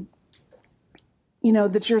you know,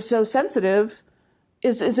 that you're so sensitive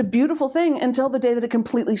is a beautiful thing until the day that it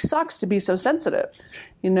completely sucks to be so sensitive,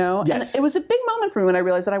 you know? Yes. And it was a big moment for me when I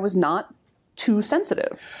realized that I was not too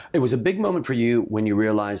sensitive. It was a big moment for you when you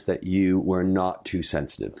realized that you were not too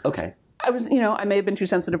sensitive. Okay. I was, you know, I may have been too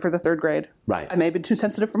sensitive for the third grade. Right. I may have been too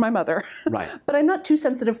sensitive for my mother. Right. But I'm not too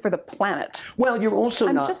sensitive for the planet. Well, you're also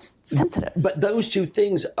I'm not. just sensitive. But those two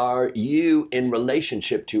things are you in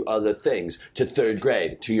relationship to other things, to third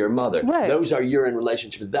grade, to your mother. Right. Those are you in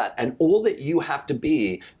relationship with that. And all that you have to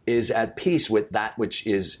be is at peace with that which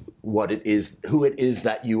is what it is, who it is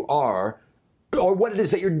that you are, or what it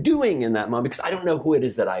is that you're doing in that moment, because I don't know who it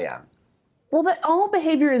is that I am. Well, that all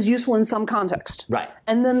behavior is useful in some context. Right.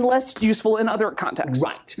 And then less useful in other contexts.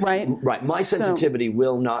 Right. Right? Right. My sensitivity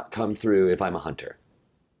will not come through if I'm a hunter.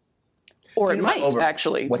 Or it might,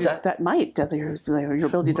 actually. What's that? That might. Your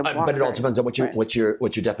ability to walk. But it all depends on right. what's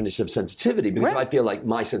your definition of sensitivity. Because if I feel like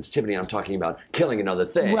my sensitivity, I'm talking about killing another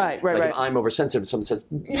thing. Right. If I'm oversensitive, someone says,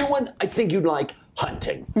 you know what, I think you'd like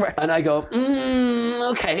hunting. Right. And I go,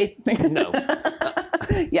 okay, no.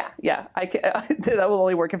 Yeah. That will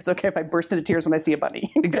only work if it's okay if I burst into tears when I see a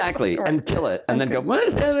bunny. Exactly. Right. And kill it. And then go,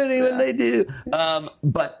 what's happening when they do?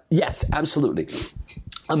 But yes, absolutely.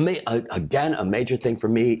 Again, a major thing for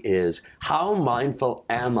me is how mindful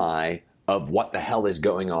am I of what the hell is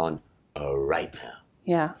going on right now?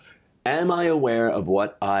 Yeah. Am I aware of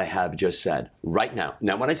what I have just said right now?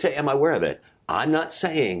 Now, when I say am I aware of it, I'm not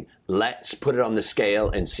saying let's put it on the scale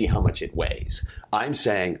and see how much it weighs. I'm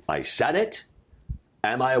saying I said it.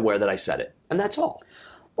 Am I aware that I said it? And that's all.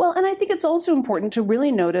 Well, and I think it's also important to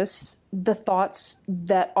really notice the thoughts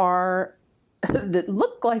that are that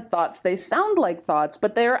look like thoughts, they sound like thoughts,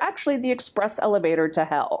 but they are actually the express elevator to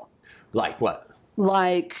hell. Like what?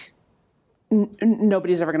 Like,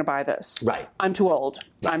 nobody's ever going to buy this. Right. I'm too old.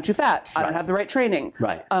 Right. I'm too fat. I don't have the right training.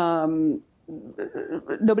 Right. Nobody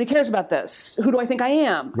cares about this. Who do I think I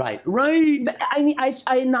am? Right. I mean,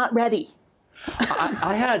 I'm not ready.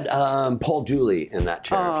 I had Paul Dooley in that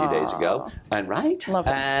chair a few days ago, and Love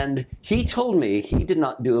him. And he told me he did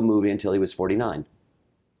not do a movie until he was 49.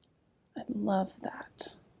 I love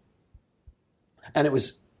that. And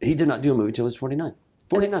he did not do a movie until he was 49.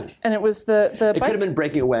 49. And it was the It could have been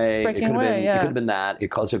Breaking Away. Breaking it could have Away, been. yeah. It could have been that.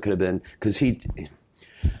 It also could have been because he.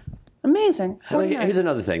 Amazing. Here's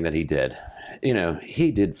another thing that he did. You know,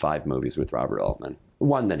 he did 5 movies with Robert Altman.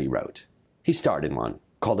 One that he wrote. He starred in one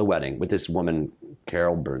called A Wedding with this woman,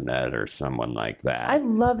 Carol Burnett or someone like that. I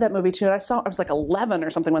love that movie too. I was like 11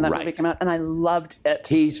 or something when that movie came out, and I loved it.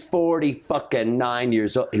 He's 49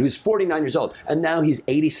 years old. He was 49 years old, and now he's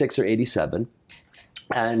 86 or 87,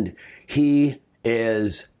 and he's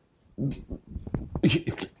an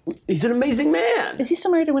amazing man. Is he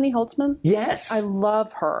still married to Winnie Holtzman? Yes. I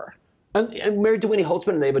love her. I'm married to Winnie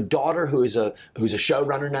Holtzman, and they have a daughter who's a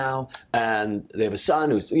showrunner now, and they have a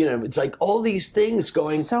son who's, you know, it's like all these things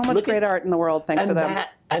going. So much great art in the world thanks to them.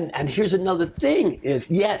 And here's another thing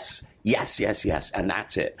is yes, and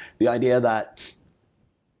that's it. The idea that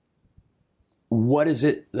what is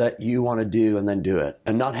it that you want to do and then do it,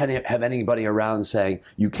 and not have anybody around saying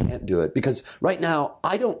you can't do it. Because right now,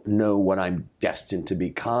 I don't know what I'm destined to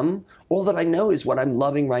become. All that I know is what I'm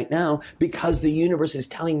loving right now because the universe is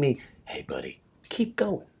telling me, hey, buddy, keep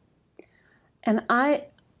going. And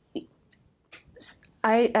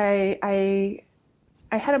I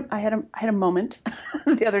had a moment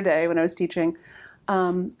the other day when I was teaching,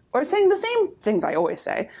 or saying the same things I always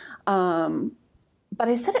say, but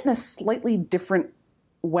I said it in a slightly different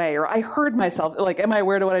way, or I heard myself, like, am I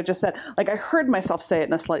aware to what I just said? Like, I heard myself say it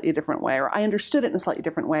in a slightly different way, or I understood it in a slightly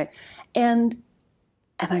different way, and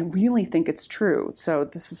I really think it's true. So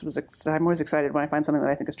I'm always excited when I find something that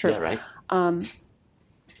I think is true. Yeah, right.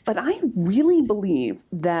 But I really believe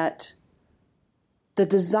that the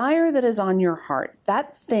desire that is on your heart,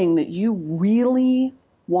 that thing that you really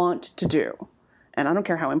want to do, and I don't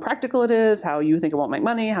care how impractical it is, how you think it won't make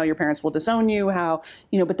money, how your parents will disown you,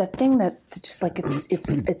 but that thing that just like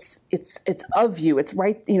it's of you, it's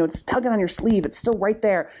right, it's tugging on your sleeve, it's still right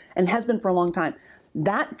there, and has been for a long time.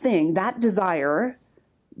 That thing, that desire,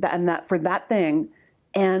 that for that thing,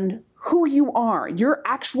 and who you are, your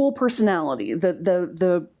actual personality,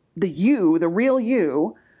 the you, the real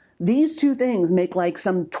you. These two things make like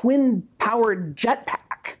some twin-powered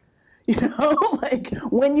jetpack. Like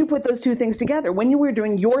when you put those two things together, when you were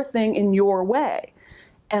doing your thing in your way.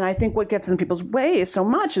 And I think what gets in people's way so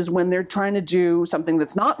much is when they're trying to do something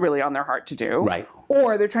that's not really on their heart to do. Right.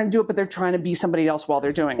 Or they're trying to do it, but they're trying to be somebody else while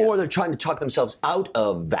they're doing it. Or they're trying to talk themselves out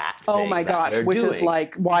of that thing. Oh my gosh, which is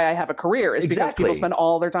like why I have a career, is because people spend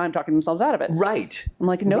all their time talking themselves out of it. Right. I'm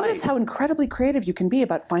like, notice how incredibly creative you can be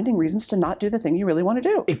about finding reasons to not do the thing you really want to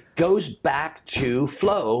do. It goes back to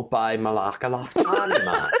Flow by Malaka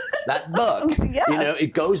Kahneman. That book. Yes.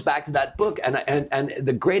 It goes back to that book. And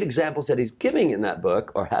the great examples that he's giving in that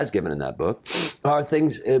book, or has given in that book, are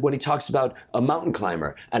things when he talks about a mountain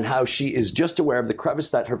climber and how she is just aware of the crevice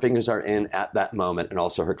that her fingers are in at that moment, and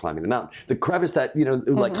also her climbing the mountain. The crevice that,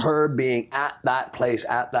 like her being at that place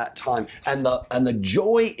at that time. And the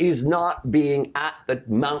joy is not being at the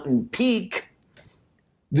mountain peak.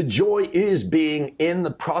 The joy is being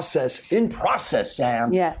in process,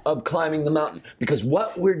 Sam, yes, of climbing the mountain. Because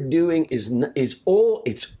what we're doing it's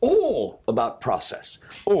all about process.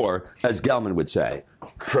 Or, as Gelman would say,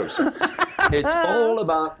 process. It's all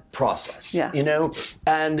about process,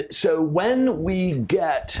 And so when we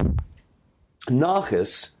get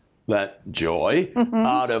nachas, that joy,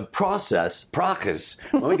 out of process, prachas,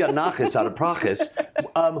 when we get nachas out of prachas,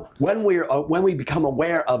 when we become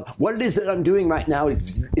aware of what it is that I'm doing right now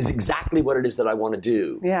is exactly what it is that I want to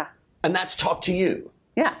do. Yeah. And that's talk to you.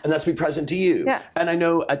 Yeah. And that's be present to you. Yeah. And I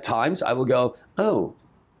know at times I will go, oh,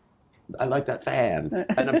 I like that fan.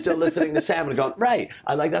 And I'm still listening to Sam and going, right,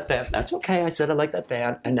 I like that fan. That's okay. I said I like that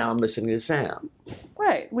fan. And now I'm listening to Sam.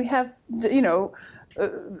 Right. We have,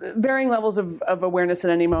 varying levels of awareness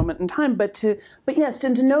at any moment in time. But yes,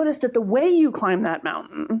 and to notice that the way you climb that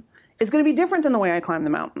mountain is going to be different than the way I climb the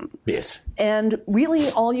mountain. Yes. And really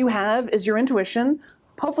all you have is your intuition,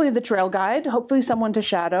 hopefully the trail guide, hopefully someone to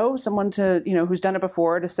shadow, someone to, who's done it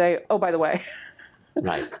before, to say, oh, by the way,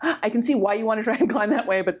 right, I can see why you want to try and climb that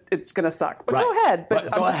way, but it's going to suck. But right. Go ahead.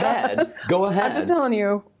 But go ahead. I'm just telling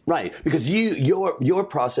you. Right, because your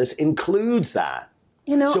process includes that.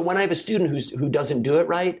 So when I have a student who doesn't do it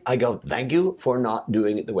right, I go, thank you for not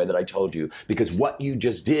doing it the way that I told you, because what you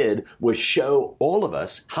just did was show all of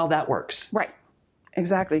us how that works. Right.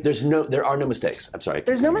 Exactly. There are no mistakes. I'm sorry.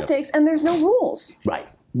 There's no mistakes and there's no rules.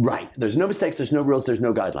 Right. There's no mistakes, there's no rules, there's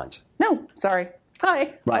no guidelines. No, sorry.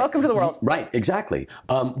 Hi. Right. Welcome to the world. Right, exactly.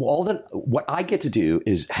 What I get to do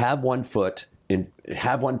is have one foot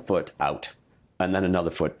out, and then another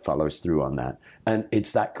foot follows through on that. And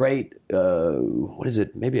it's that great, what is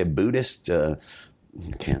it? Maybe a Buddhist,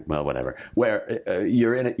 whatever. Where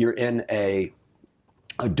you're in a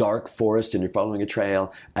dark forest and you're following a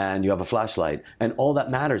trail and you have a flashlight, and all that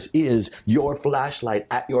matters is your flashlight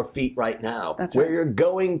at your feet right now. That's where right. you're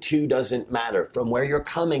going to doesn't matter. From where you're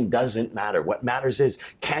coming doesn't matter. What matters is,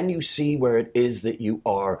 can you see where it is that you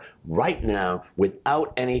are right now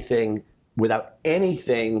without anything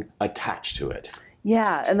attached to it?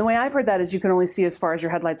 Yeah, and the way I've heard that is you can only see as far as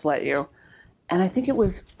your headlights let you. And I think it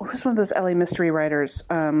was one of those LA mystery writers,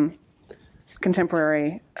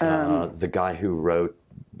 contemporary. The guy who wrote...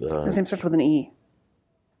 his name starts with an E.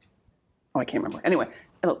 Oh, I can't remember. Anyway,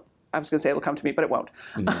 I was going to say it'll come to me, but it won't.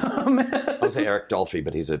 I would say Eric Dolphy,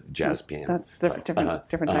 but he's a jazz pianist. That's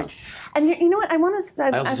different thing. And you know what? I want to...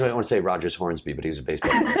 I want to say Rogers Hornsby, but he's a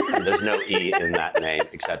baseball player. And there's no E in that name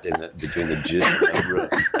except between the J and the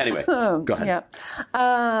R. Anyway, go ahead.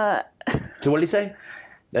 Yeah. So what did he say?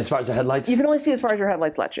 As far as the headlights? You can only see as far as your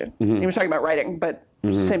headlights let you. Mm-hmm. He was talking about writing, but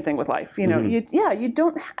same thing with life. You know, you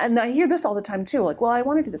don't... And I hear this all the time, too. Like, well, I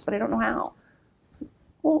want to do this, but I don't know how.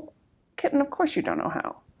 Well, kitten, of course you don't know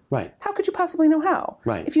how. Right. How could you possibly know how?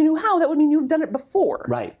 Right. If you knew how, that would mean you've done it before.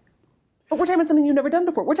 Right. But we're talking about something you've never done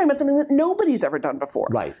before. We're talking about something that nobody's ever done before.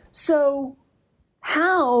 Right. So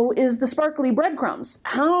how is the sparkly breadcrumbs?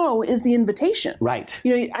 How is the invitation? Right.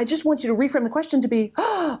 I just want you to reframe the question to be,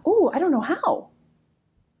 oh, I don't know how.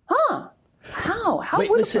 Huh. How Wait,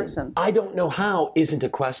 would listen, a person? I don't know how isn't a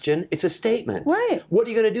question. It's a statement. Right. What are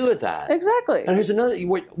you going to do with that? Exactly. And here's another,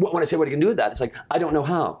 when I say what are you going to do with that, it's like, I don't know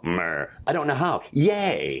how. I don't know how.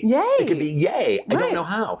 Yay. Yay. It could be yay. I don't know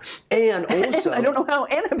how. And also. I don't know how,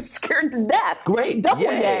 and I'm scared to death. Great. Double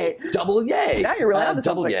yay. Double yay. Now you're really onto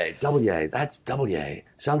double something. yay. Double yay. That's double yay.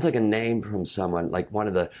 Sounds like a name from someone, like one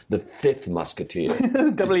of the fifth musketeer.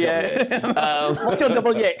 Double yay. What's your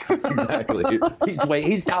double yay? Exactly.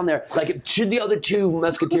 He's down there. Like, should the other two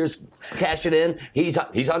musketeers cash it in? He's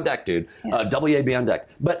on deck, dude. Yeah. Double yay be on deck.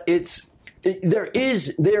 But there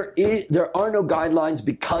are no guidelines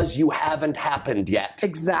because you haven't happened yet.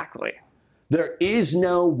 Exactly. There is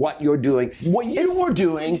no what you're doing. What you're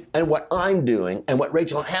doing and what I'm doing and what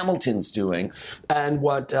Rachel Hamilton's doing and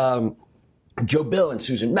what Joe Bill and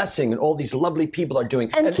Susan Messing and all these lovely people are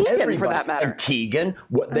doing. And Keegan, for that matter. And Keegan,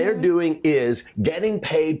 what they're doing is getting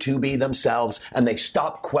paid to be themselves, and they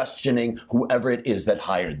stop questioning whoever it is that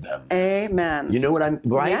hired them. Amen. You know what I'm,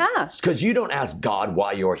 right? Yeah. Because you don't ask God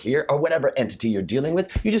why you're here or whatever entity you're dealing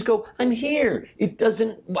with. You just go, I'm here. It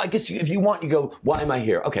doesn't, I guess if you want, you go, why am I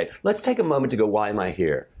here? Okay, let's take a moment to go, why am I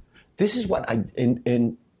here? This is what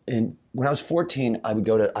when I was 14, I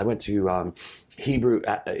went to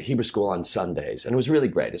Hebrew school on Sundays, and it was really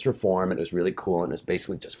great. It's reform, and it was really cool, and it's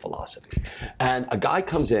basically just philosophy. And a guy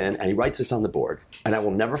comes in, and he writes this on the board, and I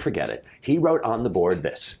will never forget it. He wrote on the board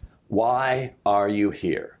this: "Why are you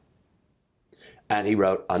here?" And he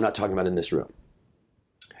wrote, "I'm not talking about in this room."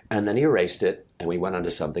 And then he erased it, and we went on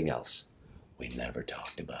to something else. We never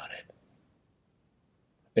talked about it.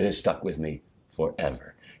 It has stuck with me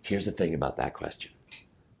forever. Here's the thing about that question.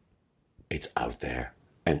 It's out there,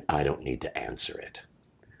 and I don't need to answer it.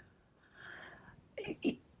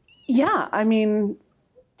 Yeah, I mean...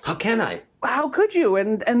 How can I? How could you?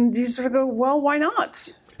 And you sort of go, well, why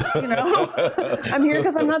not? I'm here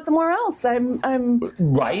because I'm not somewhere else. I'm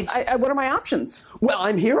right. What are my options? Well,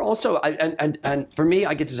 I'm here also, and for me,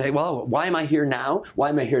 I get to say, well, why am I here now? Why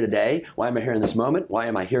am I here today? Why am I here in this moment? Why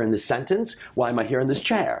am I here in this sentence? Why am I here in this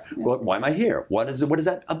chair? Yeah. Why am I here? What is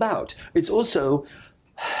that about? It's also,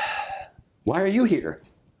 why are you here?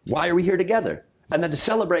 Why are we here together? And then to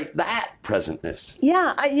celebrate that presentness.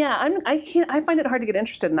 I find it hard to get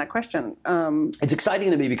interested in that question. It's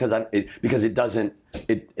exciting to me because it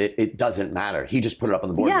doesn't matter. He just put it up on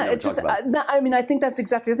the board. Yeah, it's just. I think that's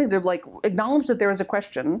exactly the thing. To acknowledge that there is a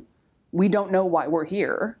question. We don't know why we're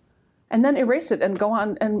here, and then erase it and go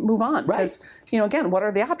on and move on. Right. Because again, what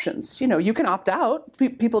are the options? You can opt out.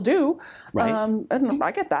 People do. Right. And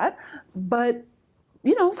I get that, but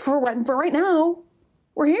for right now.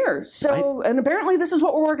 We're here. So, and apparently this is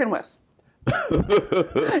what we're working with.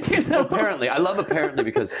 Apparently. I love apparently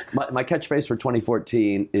because my catchphrase for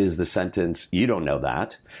 2014 is the sentence, "You don't know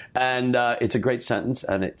that." And it's a great sentence,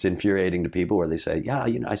 and it's infuriating to people where they say, yeah,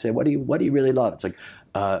 I say, what do you really love? It's like,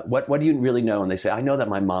 what do you really know? And they say, I know that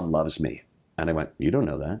my mom loves me. And I went, you don't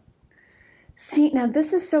know that. See, now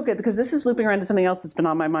this is so good because this is looping around to something else that's been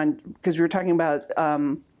on my mind because we were talking about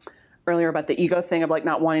earlier about the ego thing of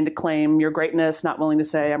not wanting to claim your greatness, not willing to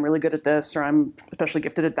say I'm really good at this or I'm especially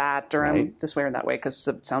gifted at that or right. I'm this way or that way because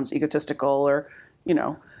it sounds egotistical or,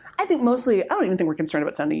 I think mostly, I don't even think we're concerned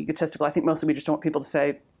about sounding egotistical. I think mostly we just don't want people to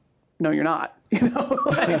say, no, you're not,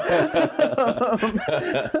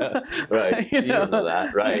 Right. You don't know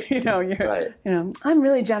that. Right. Right. I'm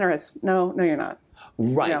really generous. No, you're not.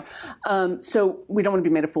 Right. So we don't want to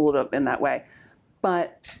be made a fool of in that way.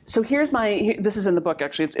 But so this is in the book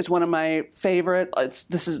actually. It's one of my favorite.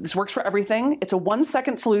 This works for everything. It's a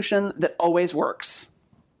 1-second solution that always works.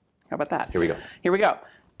 How about that? Here we go.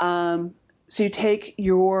 So you take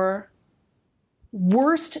your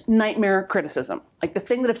worst nightmare criticism, like the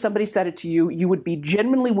thing that if somebody said it to you, you would be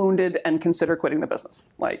genuinely wounded and consider quitting the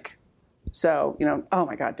business. Oh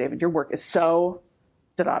my God, David, your work is so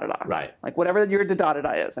da-da-da-da. Right. Like whatever your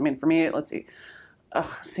da-da-da-da is. I mean, for me, let's see.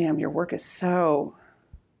 Sam, your work is so...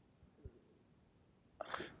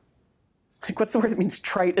 what's the word that means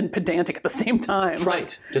trite and pedantic at the same time?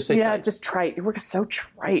 Trite. Just say trite. Just trite. Your work is so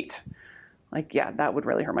trite. That would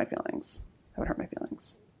really hurt my feelings.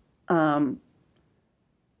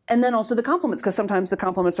 And then also the compliments, because sometimes the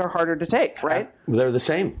compliments are harder to take, right? They're the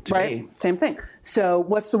same to right? me. Same thing. So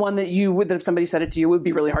what's the one that if somebody said it to you, it would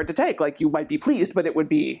be really hard to take? You might be pleased, but it would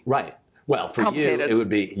be... Right. Well, for you, it would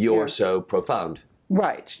be, you're so profound.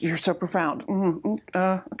 Right. You're so profound.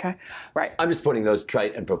 Okay. Right. I'm just putting those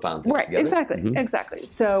trite and profound things together. Exactly. Mm-hmm. Exactly.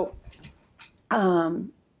 So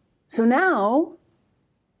So now,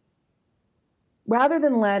 rather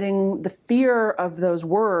than letting the fear of those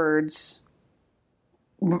words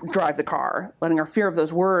drive the car, letting our fear of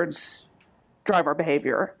those words drive our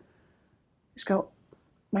behavior, just go,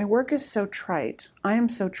 my work is so trite. I am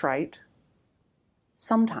so trite.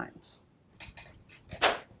 Sometimes.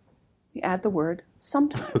 You add the word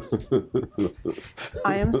sometimes.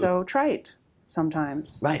 I am so trite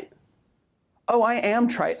sometimes. Right. Oh, I am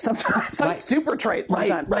trite sometimes. I'm super trite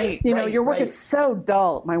sometimes. Right. You know, your work is so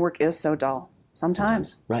dull. My work is so dull.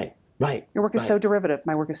 Sometimes. Right. Your work is so derivative.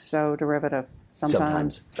 My work is so derivative.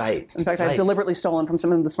 Sometimes. Right. In fact, I've deliberately stolen from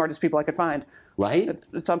some of the smartest people I could find. Right.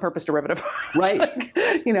 It's on purpose derivative. Right. Like,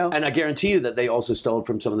 you know. And I guarantee you that they also stole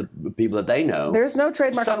from some of the people that they know. There's no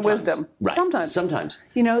trademark on wisdom. Right. Sometimes.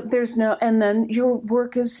 You know, there's no, and then your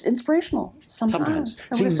work is inspirational. Sometimes.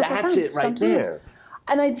 See, that's it right there.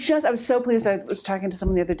 And I was so pleased. I was talking to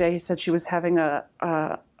someone the other day. He said she was having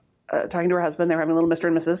talking to her husband. They were having a little Mr.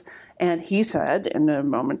 and Mrs. And he said, in a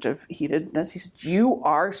moment of heatedness, he said, "You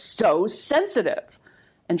are so sensitive."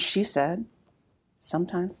 And she said,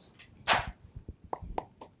 "Sometimes."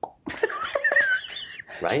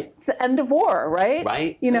 Right? It's the end of war, right?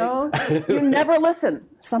 Right. You know, you never listen.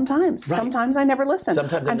 Sometimes. Right. Sometimes I never listen.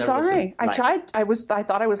 Sometimes I I'm never sorry. listen. I tried. I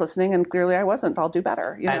thought I was listening, and clearly I wasn't. I'll do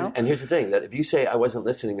better. You know. And here's the thing: that if you say I wasn't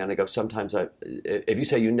listening, and I go, if you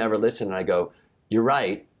say you never listen, and I go, you're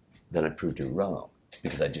right, then I proved you wrong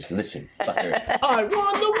because I just listened. I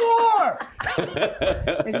won the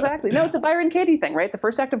war. Exactly. No, it's a Byron Katie thing, right? The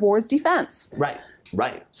first act of war is defense.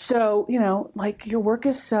 Right. So, you know, like your work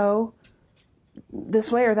is so this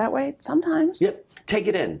way or that way sometimes. Yep. Take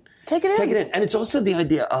it in. And it's also the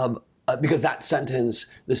idea of, because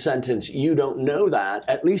the sentence, you don't know that,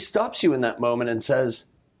 at least stops you in that moment and says,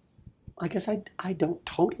 I guess I don't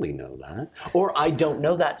totally know that. Or I don't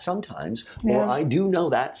know that sometimes. Yeah. Or I do know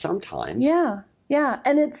that sometimes. Yeah.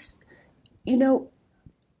 And it's, you know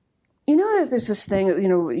that there's this thing, you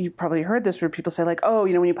know, you probably heard this where people say like, oh,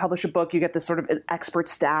 you know, when you publish a book, you get this sort of expert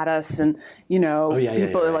status and, you know,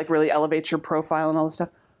 people like really elevates your profile and all this stuff.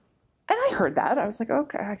 And I heard that. I was like,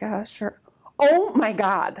 okay, I guess, sure. Oh my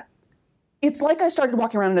God. It's like I started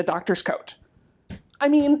walking around in a doctor's coat. I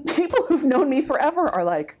mean, people who've known me forever are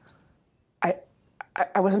like,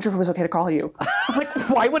 I wasn't sure if it was okay to call you. I'm like,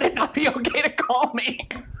 why would it not be okay to call me?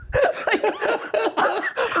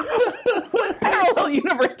 What parallel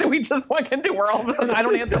universe did we just walk into where all of a sudden I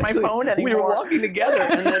don't answer my phone anymore? We were walking together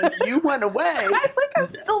and then you went away. I'm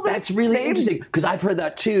still the That's really interesting because I've heard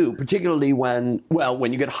that too, particularly when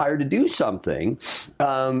you get hired to do something,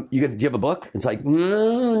 do you have a book? It's like,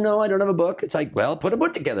 no, I don't have a book. It's like, well, put a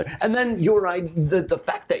book together. And then the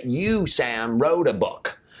fact that you, Sam, wrote a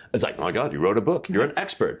book. It's like, oh my God, you wrote a book. You're an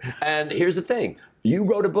expert. And here's the thing. You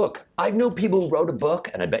wrote a book. I know people who wrote a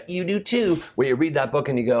book, and I bet you do too, where you read that book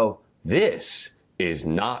and you go, this is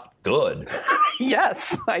not good.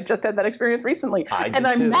 Yes, I just had that experience recently. I'm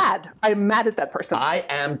too. mad. I'm mad at that person. I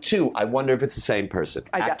am too. I wonder if it's the same person.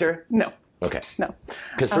 Actor? No. Okay. No.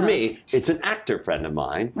 Because for me, it's an actor friend of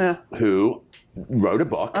mine who wrote a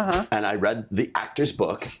book, and I read the actor's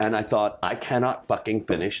book, and I thought, I cannot fucking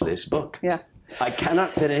finish this book. Yeah. I cannot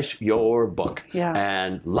finish your book. Yeah.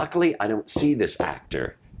 And luckily, I don't see this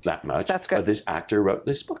actor that much. That's good. But this actor wrote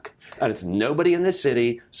this book. And it's nobody in this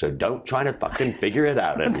city, so don't try to fucking figure it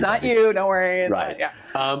out. It's not you, don't worry. Right.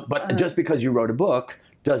 But just because you wrote a book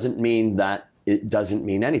doesn't mean that it doesn't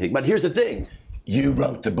mean anything. But here's the thing. You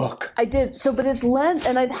wrote the book. I did. So, but it's led,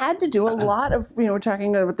 and I've had to do a lot of, we're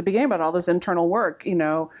talking at the beginning about all this internal work,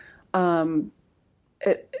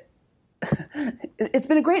 it's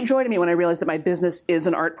been a great joy to me when I realized that my business is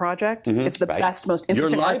an art project. Mm-hmm, it's the best, most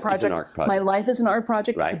interesting art project. Is an art project. My life is an art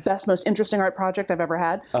project. Right. It's the best, most interesting art project I've ever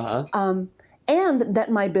had. And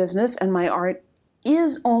that my business and my art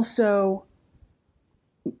is also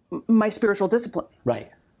my spiritual discipline.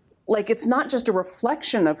 Right. Like, it's not just a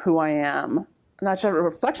reflection of who I am, not just a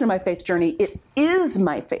reflection of my faith journey. It is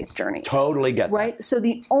my faith journey. Totally get that. Right? So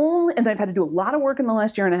and I've had to do a lot of work in the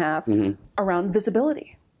last year and a half around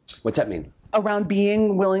visibility. What's that mean? Around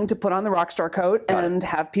being willing to put on the rock star coat and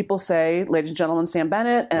have people say, ladies and gentlemen, Sam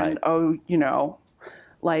Bennett, and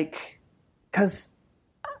because,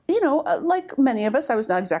 like many of us, I was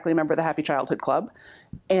not exactly a member of the Happy Childhood Club.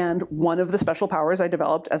 And one of the special powers I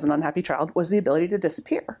developed as an unhappy child was the ability to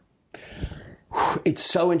disappear. It's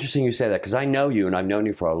so interesting you say that because I know you and I've known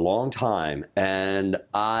you for a long time and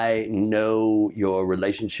I know your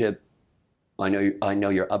relationship. I know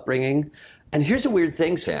your upbringing. And here's a weird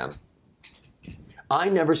thing, Sam. I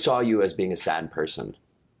never saw you as being a sad person.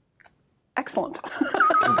 excellent.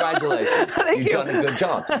 Congratulations. You've done a good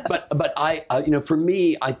job. But I, for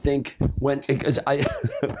me, I think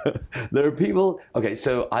there are people, okay,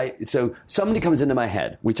 so somebody comes into my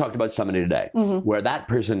head. We talked about somebody today, where that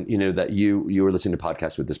person, that you were listening to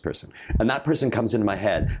podcasts with this person, and that person comes into my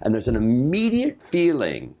head, and there's an immediate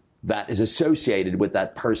feeling that is associated with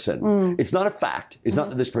that person. It's not a fact. It's not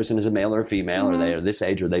that this person is a male or a female, or they are this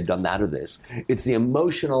age, or they've done that or this. It's the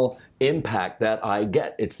emotional impact that I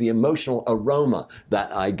get. It's the emotional aroma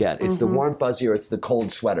that I get. It's the warm fuzzy, or it's the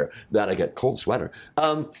cold sweater that I get. Cold sweater.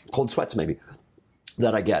 Cold sweats maybe.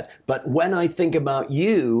 That I get. But when I think about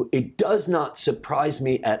you, it does not surprise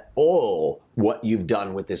me at all what you've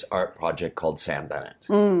done with this art project called Sam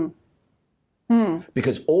Bennett.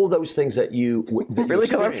 Because all those things that you really,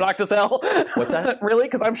 because I'm shocked as hell. What's that? Really,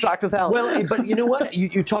 because I'm shocked as hell. Well, but you know what?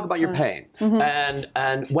 You talk about your pain,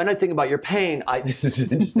 and when I think about your pain, this is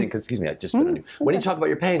interesting. Because excuse me, I just spit on you. When you talk about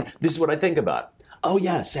your pain, this is what I think about. Oh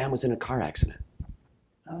yeah, Sam was in a car accident.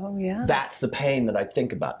 Oh, yeah. That's the pain that I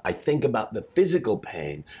think about. I think about the physical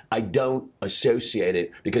pain. I don't associate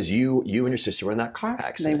it because you and your sister were in that car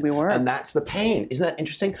accident. We were. And that's the pain. Isn't that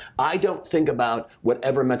interesting? I don't think about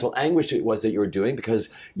whatever mental anguish it was that you were doing because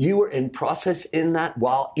you were in process in that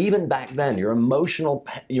while even back then, your emotional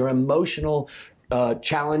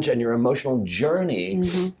challenge and your emotional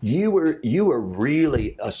journey, you were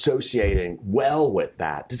really associating well with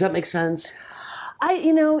that. Does that make sense?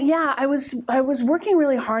 I was working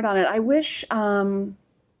really hard on it. I wish, again,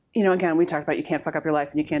 we talked about you can't fuck up your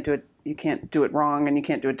life and you can't do it wrong and you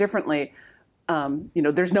can't do it differently.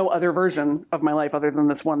 There's no other version of my life other than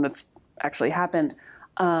this one that's actually happened.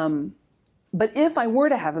 But if I were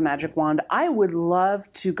to have a magic wand, I would love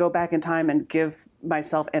to go back in time and give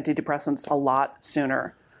myself antidepressants a lot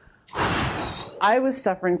sooner. I was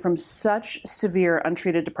suffering from such severe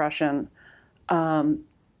untreated depression, and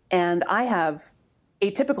I have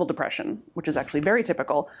atypical depression, which is actually very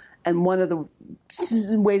typical. And one of the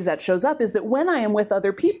ways that shows up is that when I am with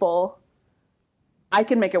other people, I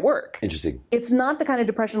can make it work. Interesting. It's not the kind of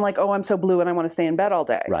depression like, oh, I'm so blue and I want to stay in bed all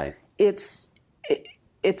day. Right. It's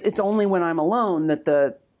only when I'm alone that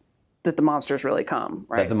the monsters really come,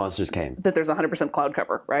 right? That the monsters came. That there's 100% cloud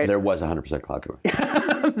cover, right? There was 100% cloud cover.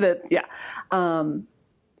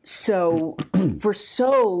 So for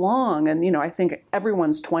so long, and I think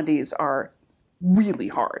everyone's 20s are really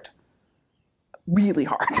hard. Really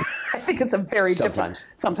hard. I think it's a very sometimes.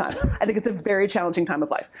 I think it's a very challenging time of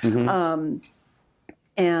life.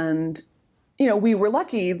 And we were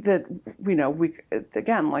lucky that we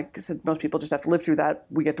again, like I said, most people just have to live through that.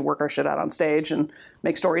 We get to work our shit out on stage and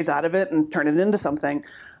make stories out of it and turn it into something.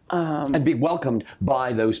 And be welcomed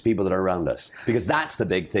by those people that are around us, because that's the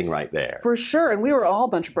big thing right there. For sure. And we were all a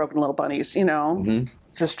bunch of broken little bunnies,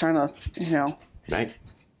 just trying to, Right.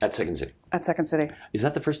 At Second City. At Second City. Is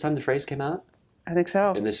that the first time the phrase came out? I think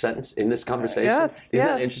so. In this sentence, in this conversation? Yes. Isn't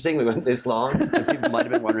that interesting? We went this long, and people might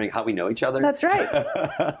have been wondering how we know each other. That's right.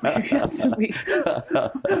 Yes, we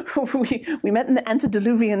met in the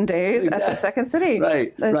antediluvian days at the Second City.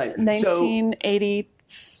 Right.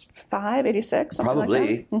 1985, 86, something probably,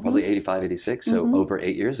 like that. Probably 85, 86, so over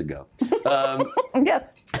 8 years ago.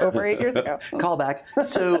 Yes, over 8 years ago. Call back.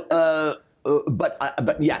 So,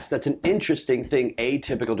 but yes, that's an interesting thing.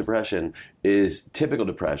 Atypical depression is typical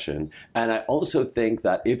depression. And I also think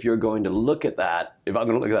that if you're going to look at that, if I'm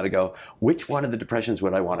going to look at that and go, which one of the depressions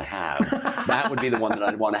would I want to have? That would be the one that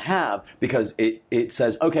I'd want to have, because it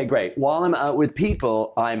says, okay, great. While I'm out with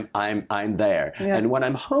people, I'm there. Yeah. And when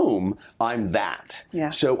I'm home, I'm that. Yeah.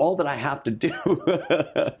 So all that I have to do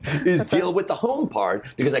is deal with the home part,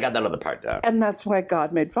 because I got that other part down. And that's why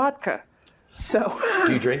God made vodka. So,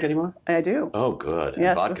 do you drink anymore? I do. Oh, good.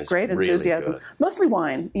 Yes, vodka's great enthusiasm. Really good. Mostly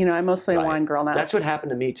wine. I'm mostly a wine girl now. That's what happened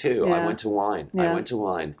to me too. Yeah. I went to wine.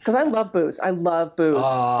 Because I love booze. I love booze.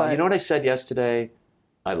 You know what I said yesterday?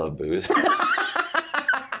 I love booze.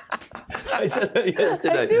 I said that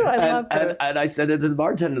yesterday. I do. I love booze. And I said it to the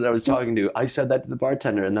bartender that I was talking to. I said that to the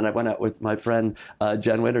bartender, and then I went out with my friend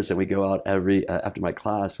Jen Witterson. We go out every after my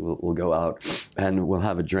class. We'll go out and we'll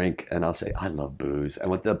have a drink, and I'll say I love booze, and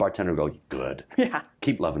with the bartender will go, good. Yeah.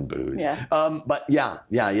 Keep loving booze. Yeah. But yeah,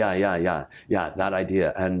 that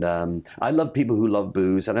idea. And I love people who love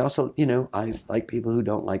booze, and I also, I like people who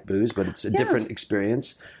don't like booze, but it's a different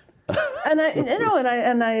experience. And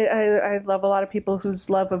I love a lot of people whose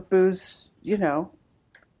love of booze,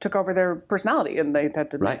 took over their personality, and they had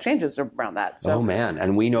to make changes around that. So, oh man,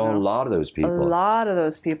 and we know a lot of those people. A lot of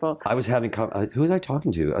those people. I was having who was I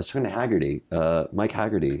talking to? I was talking to Haggerty, Mike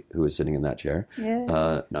Haggerty, who was sitting in that chair,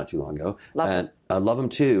 not too long ago, Love him. I love him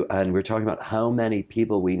too. And we're talking about how many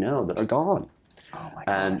people we know that are gone.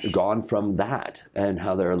 and gone from that, and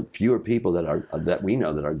how there are fewer people that we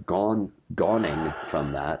know that are goning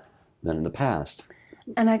from that than in the past.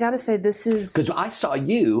 And I got to say, this is... Because I saw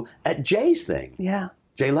you at Jay's thing. Yeah.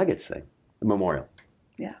 Jay Leggett's thing, the memorial.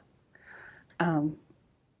 Yeah.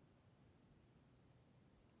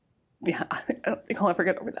 Yeah, I don't think I'll ever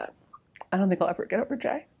get over that. I don't think I'll ever get over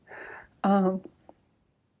Jay. Yeah.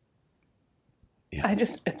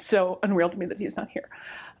 It's so unreal to me that he's not here.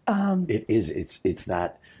 It is. It's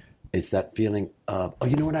that feeling of,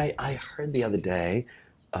 you know what I heard the other day?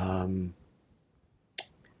 Gosh,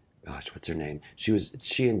 what's her name?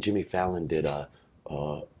 She and Jimmy Fallon did a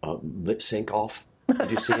lip sync off.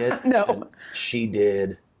 Did you see it? No. And she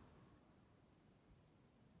did.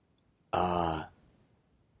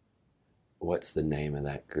 What's the name of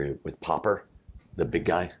that group with Popper, the big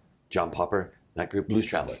guy, John Popper? That group, Blues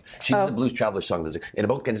Traveler. She did the Blues Traveler song. In a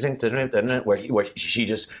book, where she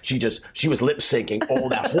was lip syncing all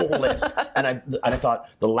that whole list. And I thought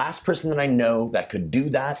the last person that I know that could do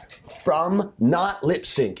that from not lip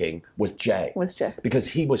syncing was Jay. Because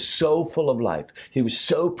he was so full of life. He was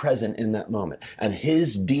so present in that moment, and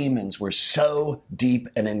his demons were so deep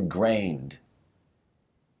and ingrained.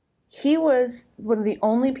 He was one of the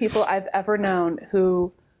only people I've ever known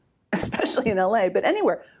who, especially in LA, but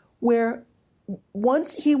anywhere, where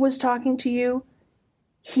once he was talking to you,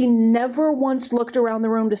 he never once looked around the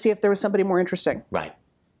room to see if there was somebody more interesting. Right.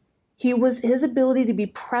 His ability to be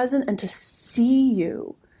present and to see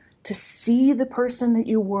you, to see the person that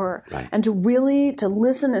you were, right, and to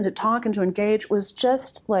listen and to talk and to engage was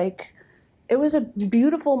just like, it was a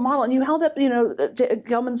beautiful model. And you held up,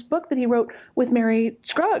 Gelman's book that he wrote with Mary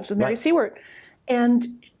Scruggs, with Mary Seward.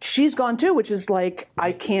 And she's gone too, which is like,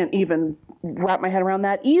 I can't even wrap my head around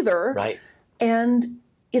that either. Right. And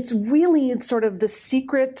it's really sort of the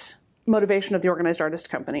secret motivation of the Organized Artist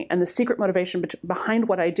Company, and the secret motivation behind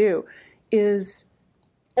what I do is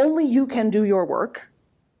only you can do your work,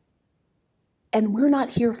 and we're not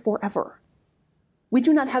here forever. We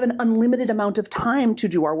do not have an unlimited amount of time to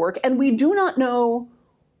do our work, and we do not know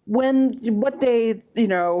what day,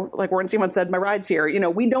 like Warren Zevon said, my ride's here.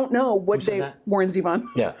 We don't know what day, Warren Zevon,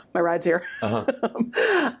 my ride's here.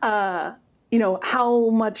 Uh-huh.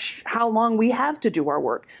 How long we have to do our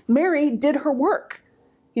work. Mary did her work.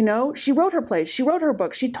 She wrote her plays, she wrote her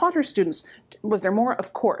books, she taught her students. Was there more?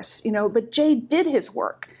 Of course, but Jay did his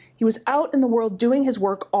work. He was out in the world doing his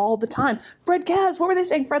work all the time. Fred Kaz, what were they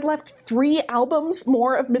saying? Fred left 3 albums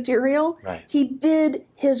more of material. Right. He did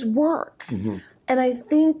his work. Mm-hmm. And I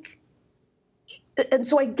think, and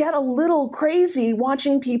so I get a little crazy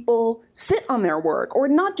watching people sit on their work or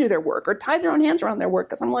not do their work or tie their own hands around their work,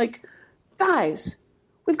 because I'm like, guys,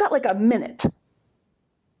 we've got like a minute.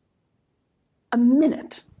 A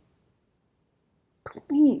minute.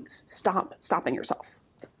 Please stop stopping yourself.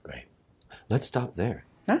 Great. Let's stop there.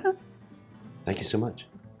 Uh-huh. Thank you so much.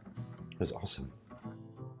 It was awesome.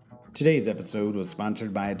 Today's episode was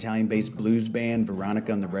sponsored by Italian-based blues band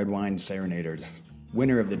Veronica and the Red Wine Serenaders,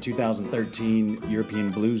 winner of the 2013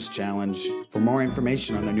 European Blues Challenge. For more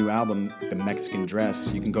information on their new album, The Mexican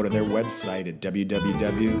Dress, you can go to their website at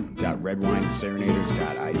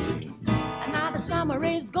www.redwineserenaders.it. And now the summer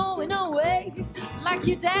is going away, like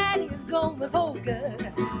your daddy is going for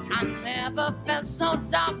good. I never felt so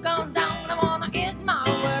doggone down. I wanna ease my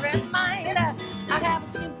worried mind. I have a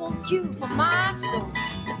simple cue for my soul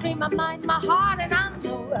to free my mind, my heart, and I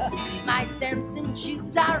know my dancing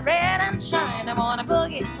shoes are red and shine. I wanna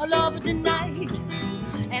boogie all over tonight,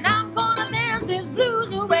 and I'm gonna dance this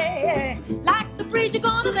blues away. Like the breeze, you're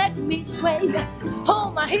gonna let me sway.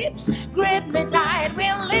 Hold my hips, grip me tight.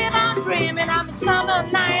 We'll live on dreaming. I'm in summer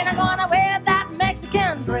night. I'm gonna wear that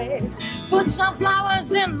Mexican dress, put some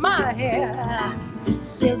flowers in my hair,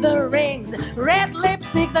 silver rings, red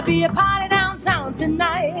lipstick. There'll be a party downtown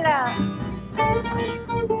tonight.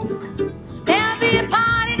 There'll be a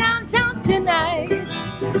party downtown tonight.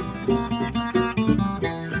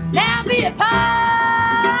 There'll be a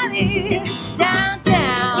party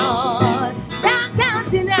downtown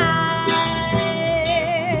tonight.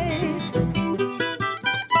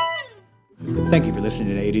 Thank you for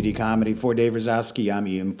listening to ADD Comedy. For Dave Rosowski, I'm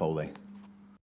Ian Foley.